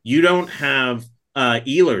anymore. You don't have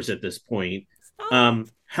Ehlers at this point.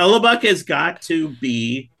 Hellebuck has got to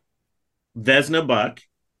be Vezina Buck,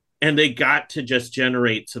 and they got to just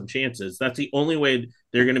generate some chances. That's the only way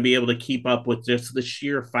they're going to be able to keep up with just the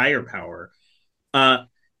sheer firepower.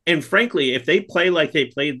 And frankly, if they play like they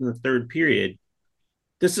played in the third period,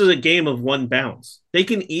 this is a game of one bounce. They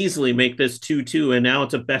can easily make this 2-2, and now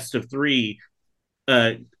it's a best of 3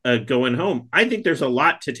 going home. I think there's a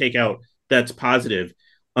lot to take out that's positive.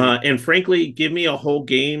 And frankly, give me a whole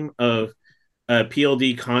game of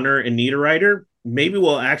PLD, Connor, and Niederreiter. Maybe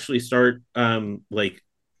we'll actually start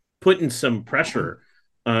putting some pressure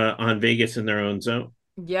on Vegas in their own zone.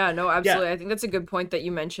 Yeah, no, absolutely. Yeah. I think that's a good point that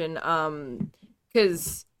you mentioned.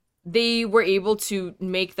 Because they were able to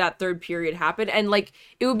make that third period happen. And like,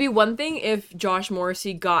 it would be one thing if Josh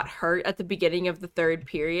Morrissey got hurt at the beginning of the third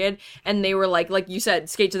period and they were like you said,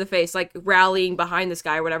 skate to the face, like rallying behind this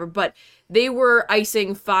guy or whatever, but they were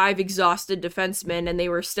icing 5 exhausted defensemen and they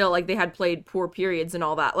were still like, they had played poor periods and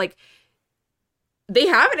all that. Like, they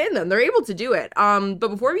have it in them. They're able to do it. But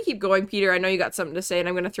before we keep going, Peter, I know you got something to say, and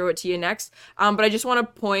I'm going to throw it to you next. But I just want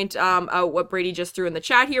to point out what Brady just threw in the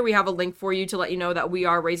chat here. We have a link for you to let you know that we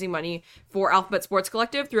are raising money for Alphabet Sports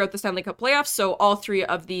Collective throughout the Stanley Cup playoffs. So all 3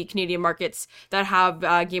 of the Canadian markets that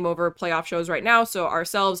have Game Over playoff shows right now, so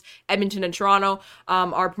ourselves, Edmonton, and Toronto,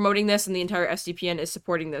 are promoting this, and the entire SDPN is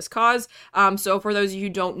supporting this cause. So for those of you who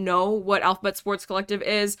don't know what Alphabet Sports Collective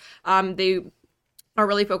is, they are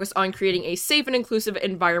really focused on creating a safe and inclusive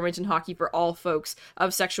environment in hockey for all folks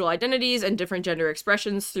of sexual identities and different gender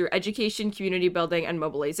expressions through education, community building, and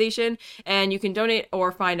mobilization. And you can donate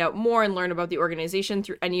or find out more and learn about the organization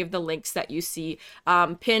through any of the links that you see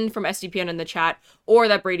pinned from SDPN in the chat or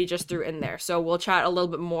that Brady just threw in there. So we'll chat a little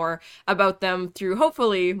bit more about them through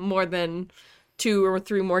hopefully more than 2 or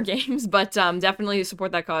 3 more games, but definitely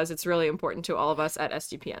support that cause. It's really important to all of us at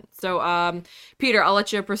SDPN. So Peter, I'll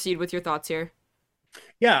let you proceed with your thoughts here.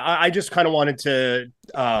 Yeah, I just kind of wanted to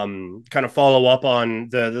kind of follow up on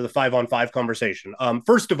the 5-on-5 conversation.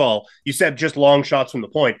 First of all, you said just long shots from the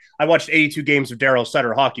point. I watched 82 games of Daryl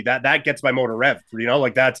Sutter hockey. That gets my motor revved. You know,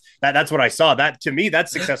 like that's what I saw. That to me,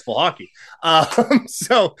 that's successful hockey. But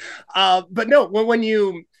no, when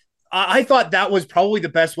you. I thought that was probably the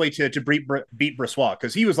best way to beat Brossoit,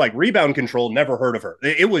 because he was like rebound control, never heard of her.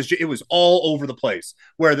 It was all over the place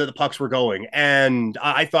where the pucks were going. And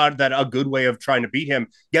I thought that a good way of trying to beat him,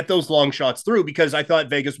 get those long shots through, because I thought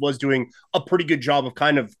Vegas was doing a pretty good job of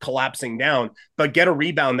kind of collapsing down, but get a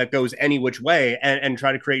rebound that goes any which way and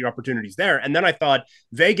try to create your opportunities there. And then I thought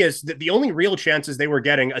Vegas, the only real chances they were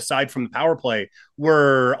getting aside from the power play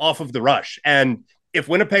were off of the rush. And if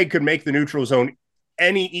Winnipeg could make the neutral zone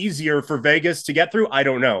any easier for Vegas to get through, I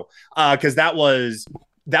don't know, because that was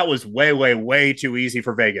way too easy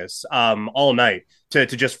for Vegas all night to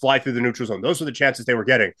just fly through the neutral zone. Those were the chances they were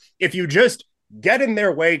getting. If you just get in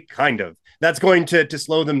their way, kind of, that's going to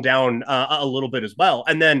slow them down a little bit as well.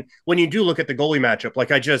 And then when you do look at the goalie matchup,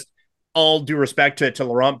 like, I just, all due respect to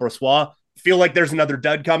Laurent Brossoit, feel like there's another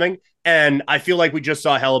dud coming, and I feel like we just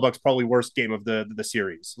saw Hellebuck's probably worst game of the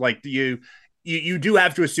series. Like, you do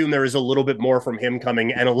have to assume there is a little bit more from him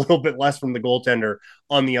coming and a little bit less from the goaltender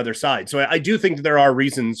on the other side. So I do think that there are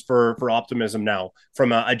reasons for optimism now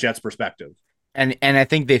from a Jets perspective. And I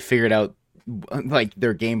think they figured out like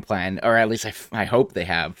their game plan, or at least I hope they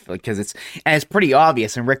have, because it's pretty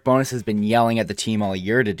obvious. And Rick Bowness has been yelling at the team all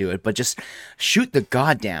year to do it, but just shoot the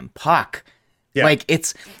goddamn puck. Yeah. Like,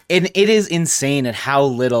 it is insane at how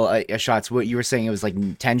little a shots. What you were saying, it was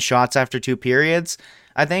like 10 shots after 2 periods,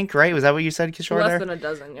 I think, right? Was that what you said, Kishore? Less than a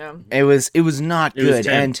dozen, yeah. It was not good.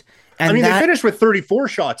 And I mean, they finished with 34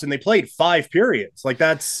 shots and they played 5 periods. Like,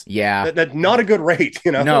 that's that's not a good rate,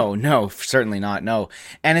 you know? No, certainly not. No.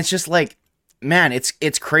 And it's just like, man,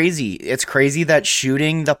 it's crazy. It's crazy that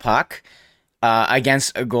shooting the puck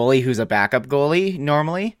against a goalie who's a backup goalie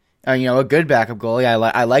normally, a good backup goalie.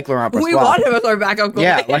 I like Laurent Brossoit. We want him as our backup goalie.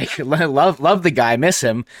 Yeah, like love the guy, miss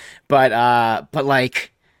him, but like,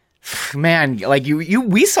 man, like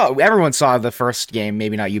everyone saw the first game.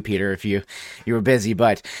 Maybe not you, Peter, if you were busy,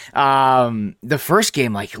 but the first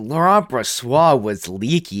game, like, Laurent Brossoit was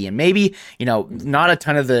leaky, and maybe not a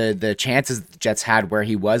ton of the chances the Jets had where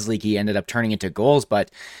he was leaky ended up turning into goals.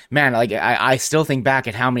 But man, like, I still think back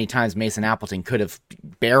at how many times Mason Appleton could have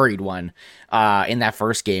buried one in that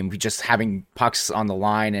first game, just having pucks on the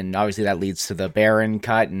line, and obviously that leads to the Barron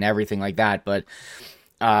cut and everything like that.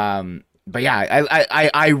 But yeah,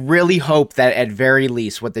 I really hope that at very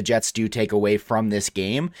least what the Jets do take away from this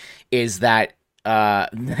game is that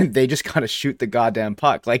they just gotta shoot the goddamn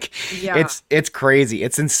puck. Like, yeah. It's crazy.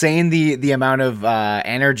 It's insane the amount of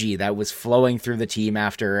energy that was flowing through the team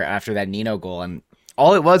after that Nino goal, and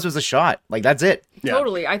all it was a shot. Like, that's it. Yeah.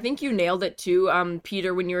 Totally. I think you nailed it too,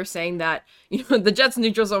 Peter, when you were saying that the Jets'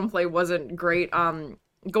 neutral zone play wasn't great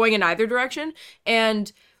going in either direction,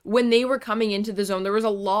 and when they were coming into the zone, there was a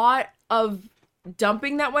lot of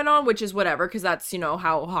dumping that went on, which is whatever, because that's,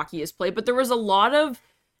 how hockey is played. But there was a lot of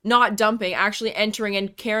not dumping, actually entering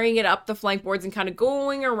and carrying it up the flank boards and kind of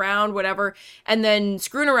going around, whatever, and then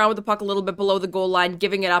screwing around with the puck a little bit below the goal line,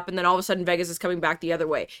 giving it up, and then all of a sudden Vegas is coming back the other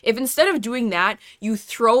way. If instead of doing that, you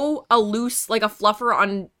throw a loose, like a fluffer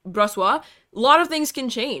on Brossoit, a lot of things can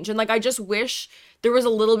change. And, like, I just wish there was a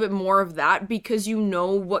little bit more of that because you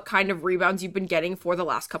know what kind of rebounds you've been getting for the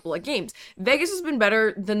last couple of games. Vegas has been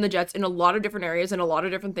better than the Jets in a lot of different areas and a lot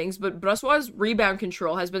of different things, but Brossoit's rebound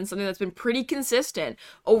control has been something that's been pretty consistent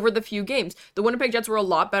over the few games. The Winnipeg Jets were a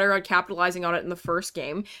lot better at capitalizing on it in the first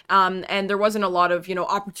game, and there wasn't a lot of,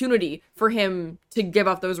 opportunity for him to give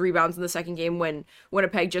up those rebounds in the second game when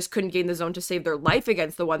Winnipeg just couldn't gain the zone to save their life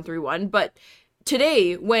against the 1-3-1. But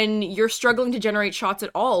today, when you're struggling to generate shots at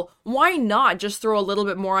all, why not just throw a little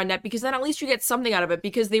bit more on net? Because then at least you get something out of it,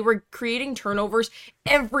 because they were creating turnovers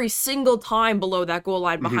every single time below that goal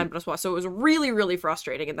line behind Brossoit. So it was really, really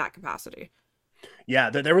frustrating in that capacity. Yeah,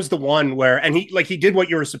 there was the one where, and he did what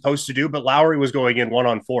you were supposed to do, but Lowry was going in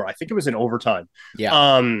 1-on-4. I think it was in overtime.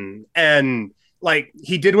 Yeah. And like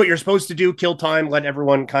he did what you're supposed to do, kill time, let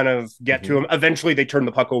everyone kind of get to him. Eventually they turned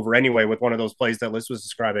the puck over anyway with one of those plays that Liz was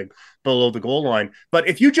describing below the goal line. But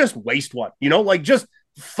if you just waste one, just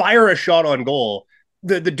fire a shot on goal,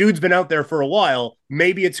 the dude's been out there for a while,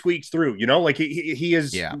 maybe it squeaks through, he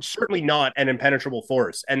is certainly not an impenetrable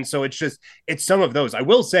force. And so it's some of those. I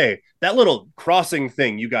will say that little crossing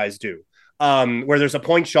thing you guys do, where there's a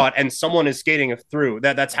point shot and someone is skating through.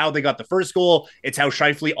 That's how they got the first goal. It's how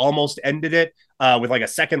Scheifele almost ended it with like a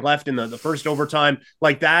second left in the first overtime.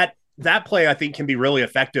 Like that play, I think, can be really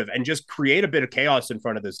effective and just create a bit of chaos in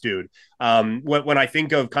front of this dude. When I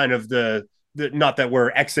think of kind of the not that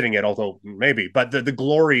we're exiting it, although maybe, but the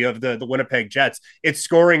glory of the Winnipeg Jets, it's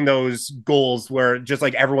scoring those goals where just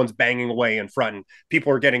like everyone's banging away in front and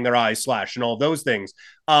people are getting their eyes slashed and all those things.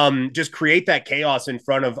 Just create that chaos in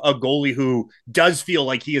front of a goalie who does feel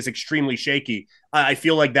like he is extremely shaky. I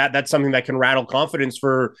feel like that's something that can rattle confidence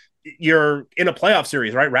for you're in a playoff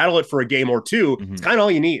series, right? Rattle it for a game or two. It's kind of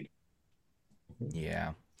all you need.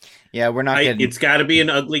 Yeah. Yeah, we're not getting... It's got to be an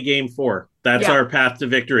ugly game 4. That's our path to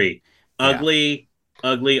victory. Ugly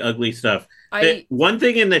stuff. One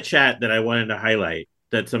thing in the chat that I wanted to highlight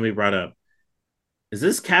that somebody brought up, is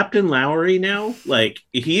this Captain Lowry now? Like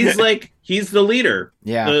he's he's the leader.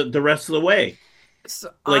 Yeah. The rest of the way.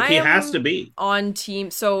 So he has to be on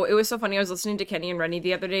team. So it was so funny. I was listening to Kenny and Rennie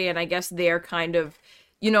the other day, and I guess they're kind of,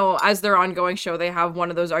 as their ongoing show, they have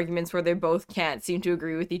one of those arguments where they both can't seem to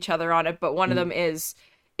agree with each other on it. But one of them is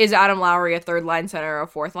Adam Lowry a third line center or a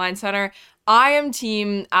fourth line center? I am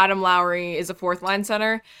team Adam Lowry is a fourth line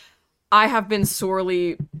center. I have been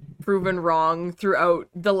sorely proven wrong throughout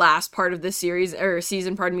the last part of this series, or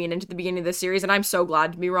season, and into the beginning of this series, and I'm so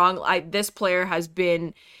glad to be wrong. This player has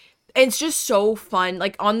been, it's just so fun,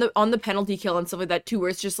 like on the penalty kill and stuff like that too, where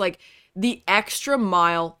it's just like the extra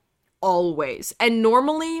mile always. And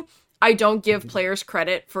normally I don't give players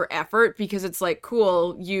credit for effort because it's like,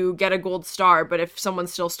 cool, you get a gold star, but if someone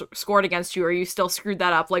still scored against you or you still screwed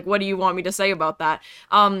that up, like, what do you want me to say about that?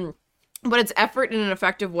 But it's effort in an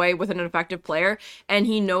effective way with an effective player, and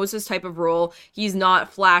he knows his type of role. He's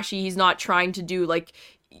not flashy. He's not trying to do, like,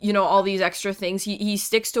 all these extra things. He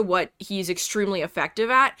sticks to what he's extremely effective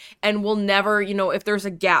at, and will never, if there's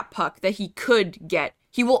a gap puck that he could get,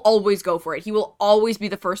 he will always go for it. He will always be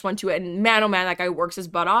the first one to it. And man, oh man, that guy works his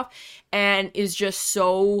butt off and is just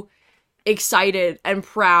so excited and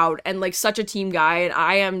proud and like such a team guy. And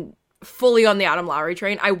I am fully on the Adam Lowry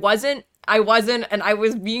train. I wasn't, and I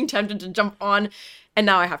was being tempted to jump on, and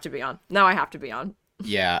now I have to be on.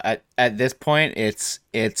 Yeah, at this point, it's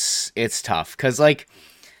tough because like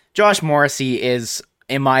Josh Morrissey is,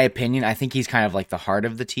 in my opinion, I think he's kind of like the heart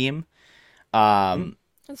of the team.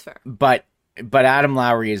 That's fair. But Adam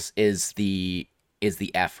Lowry is the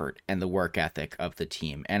effort and the work ethic of the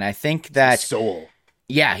team, and I think that soul.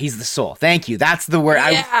 Yeah, he's the soul. Thank you. That's the word.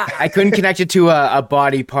 Yeah. I couldn't connect it to a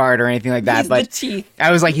body part or anything like that. He's but the teeth.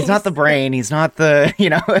 I was like, he's not the brain. He's not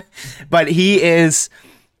the but he's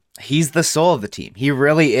the soul of the team. He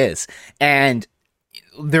really is. And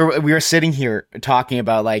we were sitting here talking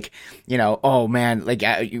about like, oh man, like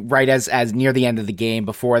right as near the end of the game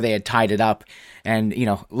before they had tied it up, and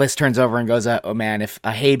Liz turns over and goes, oh man, if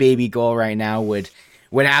a hey baby goal right now would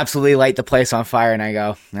absolutely light the place on fire. And I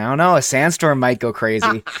go, I don't know, a sandstorm might go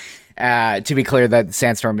crazy. To be clear, that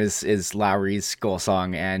sandstorm is Lowry's goal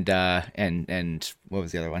song, and what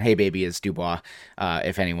was the other one? Hey baby is Dubois.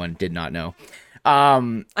 If anyone did not know.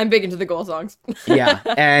 I'm big into the goal songs. Yeah,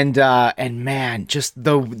 and man, just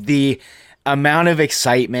the amount of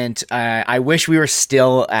excitement. I wish we were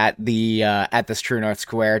still at the True North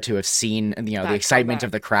Square to have seen the excitement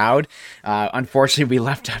of the crowd. Unfortunately, we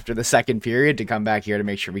left after the second period to come back here to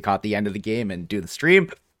make sure we caught the end of the game and do the stream.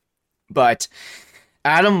 But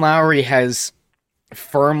Adam Lowry has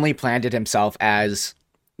firmly planted himself as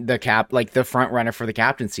the front runner for the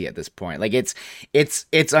captaincy at this point. Like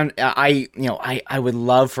I would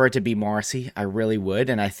love for it to be Morrissey. I really would,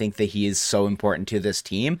 and I think that he is so important to this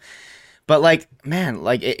team. But like, man,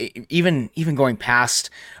 like even going past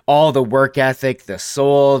all the work ethic, the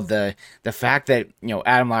soul, the fact that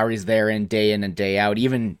Adam Lowry's there in and day out,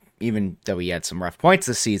 even though he had some rough points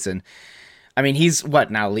this season. I mean, he's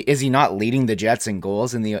what now? Is he not leading the Jets in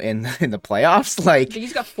goals in the playoffs? Like,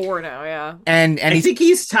 he's got 4 now, yeah. And I think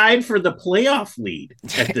he's tied for the playoff lead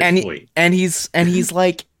at this point. And he's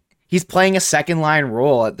like he's playing a second line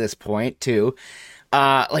role at this point too.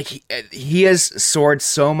 Like he has soared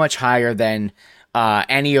so much higher than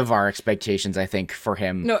any of our expectations, I think, for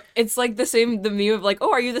him. No, it's like the meme of like,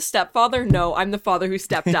 oh, are you the stepfather? No, I'm the father who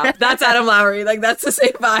stepped up. That's Adam Lowry. Like, that's the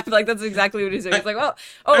same vibe. Like, that's exactly what he's doing. It's like,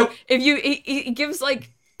 if you, he gives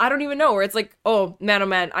like, I don't even know, where it's like, oh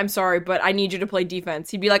man, I'm sorry, but I need you to play defense.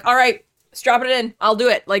 He'd be like, all right, strap it in. I'll do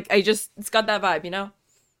it. Like, it's got that vibe,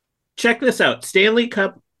 Check this out. Stanley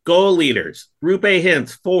Cup goal leaders. Rupe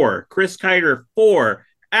Hintz, 4. Chris Kreider, 4.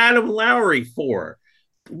 Adam Lowry, 4.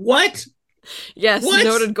 What? Yes,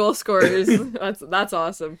 noted goal scorers. That's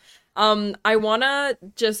awesome. I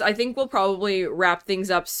think we'll probably wrap things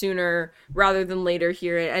up sooner rather than later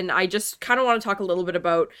here. And I just kind of want to talk a little bit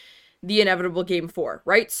about the inevitable game 4,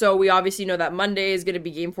 right? So we obviously know that Monday is going to be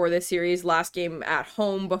game 4 of this series, last game at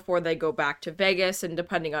home before they go back to Vegas. And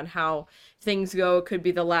depending on how things go, it could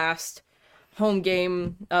be the last home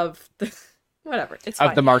game of the... Whatever, it's fine.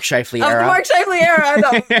 Of the Mark Scheifele era. Of the Mark Scheifele era.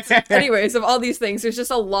 No. Anyways, of all these things, there's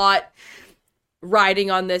just a lot riding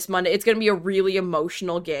on this Monday. It's going to be a really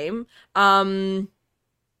emotional game. And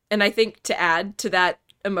I think to add to that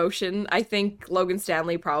emotion, I think Logan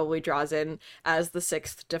Stanley probably draws in as the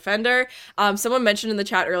 6th defender. Someone mentioned in the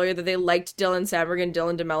chat earlier that they liked Dylan Samberg and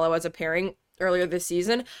Dylan DeMello as a pairing earlier this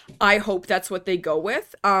season. I hope that's what they go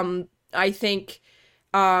with. I think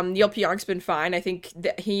Neil Pionk's been fine. I think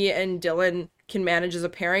that he and Dylan can manage as a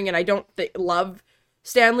pairing, and I don't love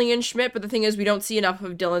Stanley and Schmidt, but the thing is, we don't see enough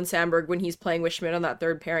of Dylan Samberg when he's playing with Schmidt on that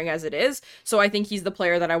third pairing as it is. So I think he's the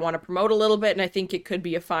player that I want to promote a little bit, and I think it could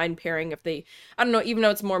be a fine pairing if they, I don't know, even though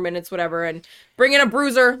it's more minutes, whatever, and bring in a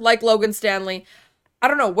bruiser like Logan Stanley. I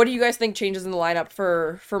don't know. What do you guys think changes in the lineup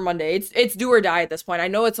for Monday? It's do or die at this point. I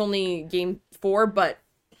know it's only game 4, but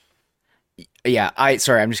yeah, I'm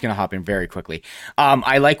just gonna hop in very quickly.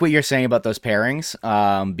 I like what you're saying about those pairings,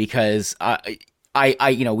 because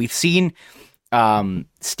we've seen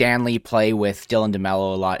Stanley play with Dylan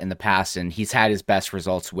DeMello a lot in the past, and he's had his best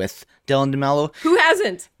results with Dylan DeMello. Who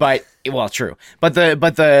hasn't? But well, true. But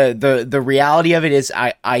the reality of it is,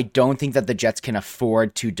 I don't think that the Jets can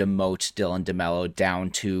afford to demote Dylan DeMello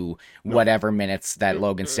down to whatever minutes that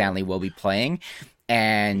Logan Stanley will be playing.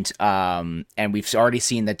 And we've already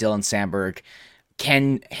seen that Dylan Samberg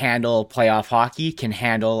can handle playoff hockey, can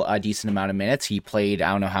handle a decent amount of minutes. He played,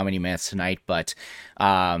 I don't know how many minutes tonight, but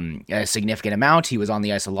a significant amount. He was on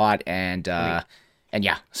the ice a lot, and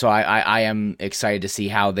yeah, so I am excited to see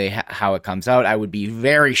how it comes out. I would be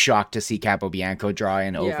very shocked to see Capobianco draw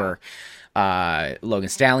in over Logan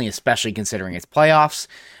Stanley, especially considering it's playoffs.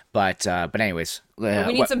 But anyways,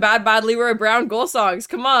 we need some bad Leroy Brown goal songs.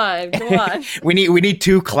 Come on. we need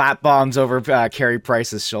 2 clap bombs over Carey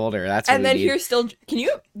Price's shoulder. That's what and then we need.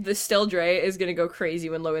 here's still Dre is gonna go crazy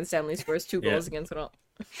when Logan Stanley scores 2 goals against it.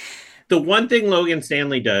 The one thing Logan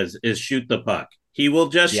Stanley does is shoot the puck. He will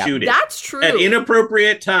just shoot it. That's true. At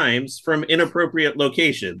inappropriate times from inappropriate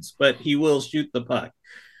locations, but he will shoot the puck.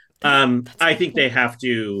 I think they have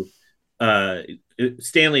to.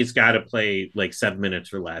 Stanley's got to play like 7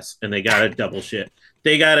 minutes or less, and they got to double shit.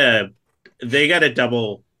 They got to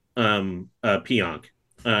double Pionk,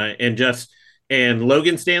 and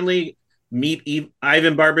Logan Stanley meet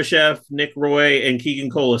Ivan Barbashev, Nick Roy, and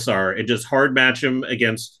Keegan Colasar, and just hard match them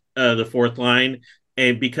against the fourth line.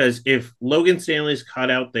 And because if Logan Stanley's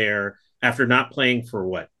caught out there after not playing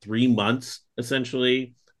for 3 months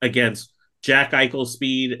essentially against Jack Eichel's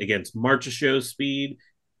speed, against Marchessault's speed,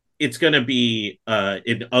 it's going to be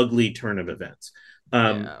an ugly turn of events.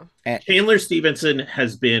 Chandler Stevenson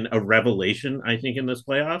has been a revelation, I think, in this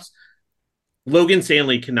playoffs. Logan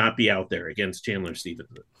Stanley cannot be out there against Chandler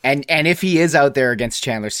Stevenson. And if he is out there against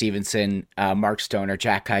Chandler Stevenson, Mark Stone, or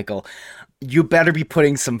Jack Eichel, you better be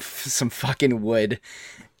putting some fucking wood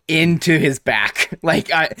into his back.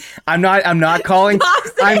 Like I'm not calling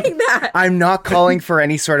I'm not calling for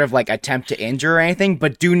any sort of attempt to injure or anything,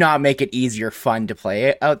 but do not make it easier fun to play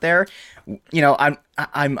it out there.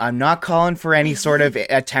 I'm not calling for any sort of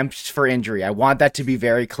attempt for injury. I want that to be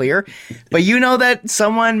very clear. But that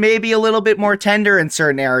someone may be a little bit more tender in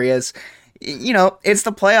certain areas. it's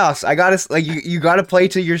the playoffs. I gotta like you gotta play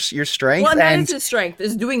to your strength. Well, and that is his strength,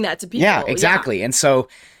 is doing that to people. Yeah, exactly. Yeah. And so,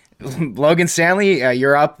 Logan Stanley,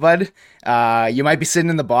 you're up, bud. You might be sitting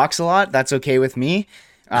in the box a lot. That's okay with me.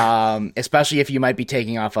 Especially if you might be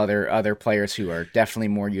taking off other players who are definitely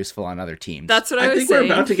more useful on other teams. That's what I was think saying.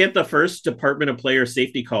 We're about to get the first Department of Player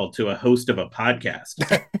Safety call to a host of a podcast.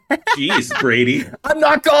 Jeez, Brady. I'm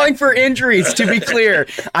not calling for injuries, to be clear.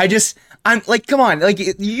 I'm like, come on, like,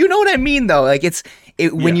 you know what I mean, though. Like,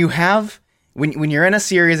 when you're in a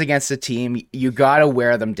series against a team, you gotta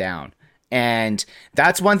wear them down. And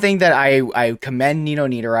that's one thing that I commend Nino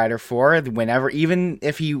Niederreiter for. Whenever, even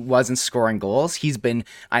if he wasn't scoring goals, he's been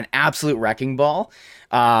an absolute wrecking ball.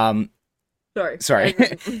 Sorry.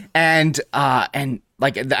 and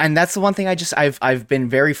that's the one thing I've been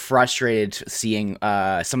very frustrated seeing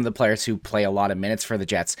some of the players who play a lot of minutes for the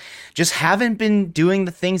Jets just haven't been doing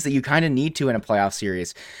the things that you kind of need to in a playoff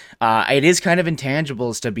series. It is kind of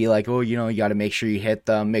intangibles to be like, oh, you got to make sure you hit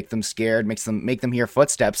them, make them scared, make them hear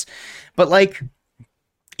footsteps. But like,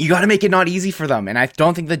 you got to make it not easy for them. And I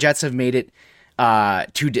don't think the Jets have made it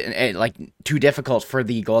too difficult for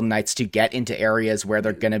the Golden Knights to get into areas where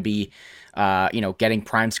they're going to be getting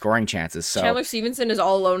prime scoring chances. So Chandler Stevenson is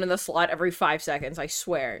all alone in the slot every 5 seconds. I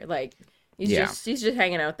swear, like he's just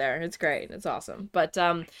hanging out there. It's great. It's awesome. But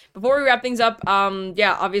before we wrap things up,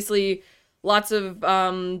 obviously lots of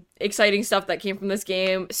exciting stuff that came from this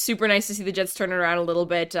game. Super nice to see the Jets turn it around a little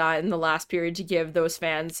bit in the last period to give those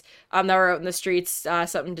fans that were out in the streets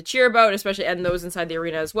something to cheer about, especially and those inside the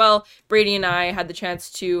arena as well. Brady and I had the chance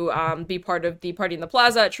to be part of the Party in the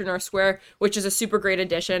Plaza at True North Square, which is a super great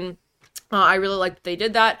addition. I really like that they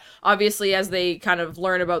did that. Obviously, as they kind of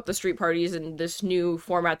learn about the street parties and this new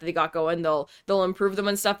format that they got going, they'll improve them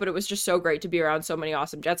and stuff, but it was just so great to be around so many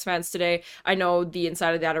awesome Jets fans today. I know the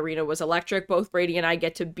inside of that arena was electric. Both Brady and I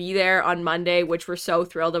get to be there on Monday, which we're so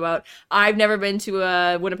thrilled about. I've never been to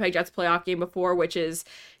a Winnipeg Jets playoff game before, which is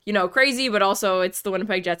crazy, but also it's the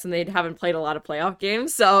Winnipeg Jets and they haven't played a lot of playoff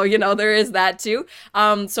games. So, there is that too.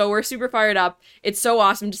 So we're super fired up. It's so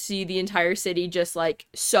awesome to see the entire city just like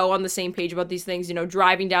so on the same page about these things,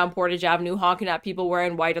 driving down Portage Avenue, honking at people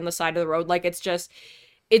wearing white on the side of the road. Like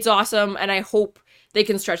it's awesome. And I hope they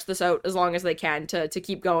can stretch this out as long as they can to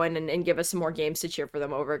keep going and give us some more games to cheer for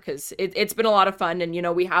them over, because it's been a lot of fun.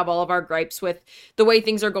 And, we have all of our gripes with the way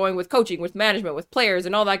things are going with coaching, with management, with players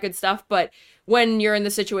and all that good stuff. But when you're in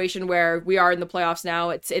the situation where we are in the playoffs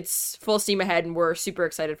now, it's full steam ahead and we're super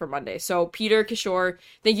excited for Monday. So Peter, Kishore,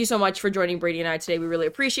 thank you so much for joining Brady and I today. We really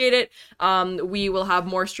appreciate it. We will have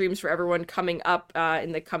more streams for everyone coming up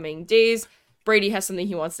in the coming days. Brady has something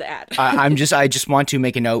he wants to add. I just want to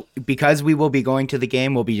make a note, because we will be going to the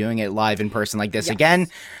game. We'll be doing it live in person like this again.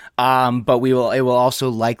 But it will also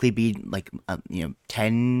likely be like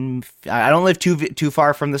 10. I don't live too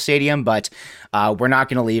far from the stadium, but we're not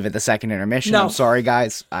going to leave at the second intermission. No. I'm sorry,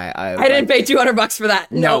 guys. I didn't pay $200 for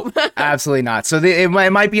that. No, absolutely not. So it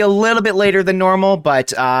might be a little bit later than normal,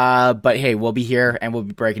 but hey, we'll be here and we'll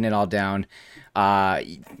be breaking it all down.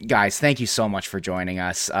 Guys, thank you so much for joining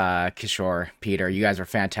us. Kishore, Peter, you guys were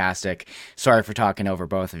fantastic. Sorry for talking over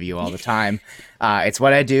both of you all the time. It's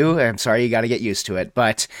what I do. I'm sorry, you got to get used to it.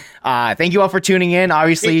 But thank you all for tuning in.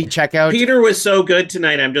 Obviously, check out. Peter was so good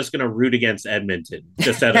tonight. I'm just going to root against Edmonton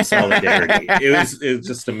just out of solidarity. It was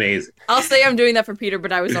just amazing. I'll say I'm doing that for Peter,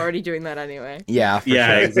 but I was already doing that anyway. Yeah,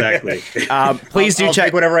 sure. Exactly. Please I'll check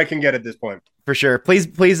take whatever I can get at this point. For sure. Please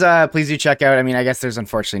do check out. I mean, I guess there's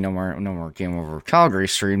unfortunately no more Game Over Calgary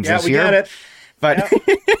streams this year. Yeah, we get it.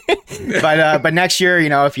 But but next year,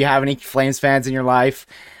 if you have any Flames fans in your life,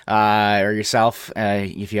 or yourself,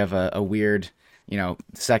 if you have a weird,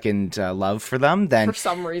 second love for them, then for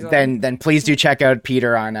some reason, then please do check out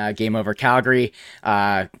Peter on Game Over Calgary.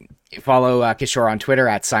 Follow Kishore on Twitter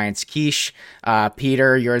at ScienceKish.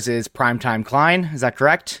 Peter, yours is Primetime Klein. Is that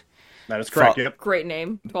correct? That is correct. Yep. Great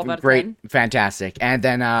name. 12 out of 10. Great. Fantastic. And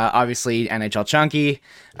then obviously NHL Chunky,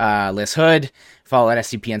 Liz Hood. Follow at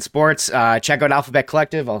SCPN Sports. Check out Alphabet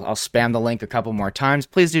Collective. I'll spam the link a couple more times.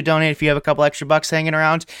 Please do donate if you have a couple extra bucks hanging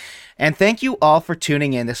around. And thank you all for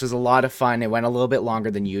tuning in. This was a lot of fun. It went a little bit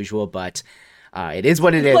longer than usual, but it is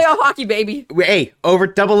what it is. Playoff hockey, baby. Hey,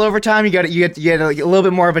 double overtime. You get a little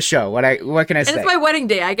bit more of a show. What can I say? And it's my wedding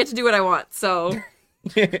day. I get to do what I want. So.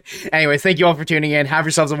 Anyways, thank you all for tuning in. Have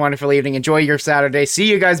yourselves a wonderful evening. Enjoy your Saturday. See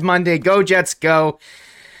you guys Monday. Go Jets, go.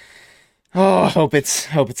 Oh, hope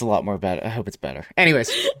it's a lot more better. I hope it's better.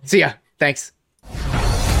 Anyways, see ya. Thanks.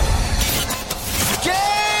 Game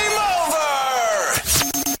over!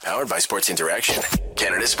 Powered by Sports Interaction,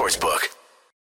 Canada Sportsbook.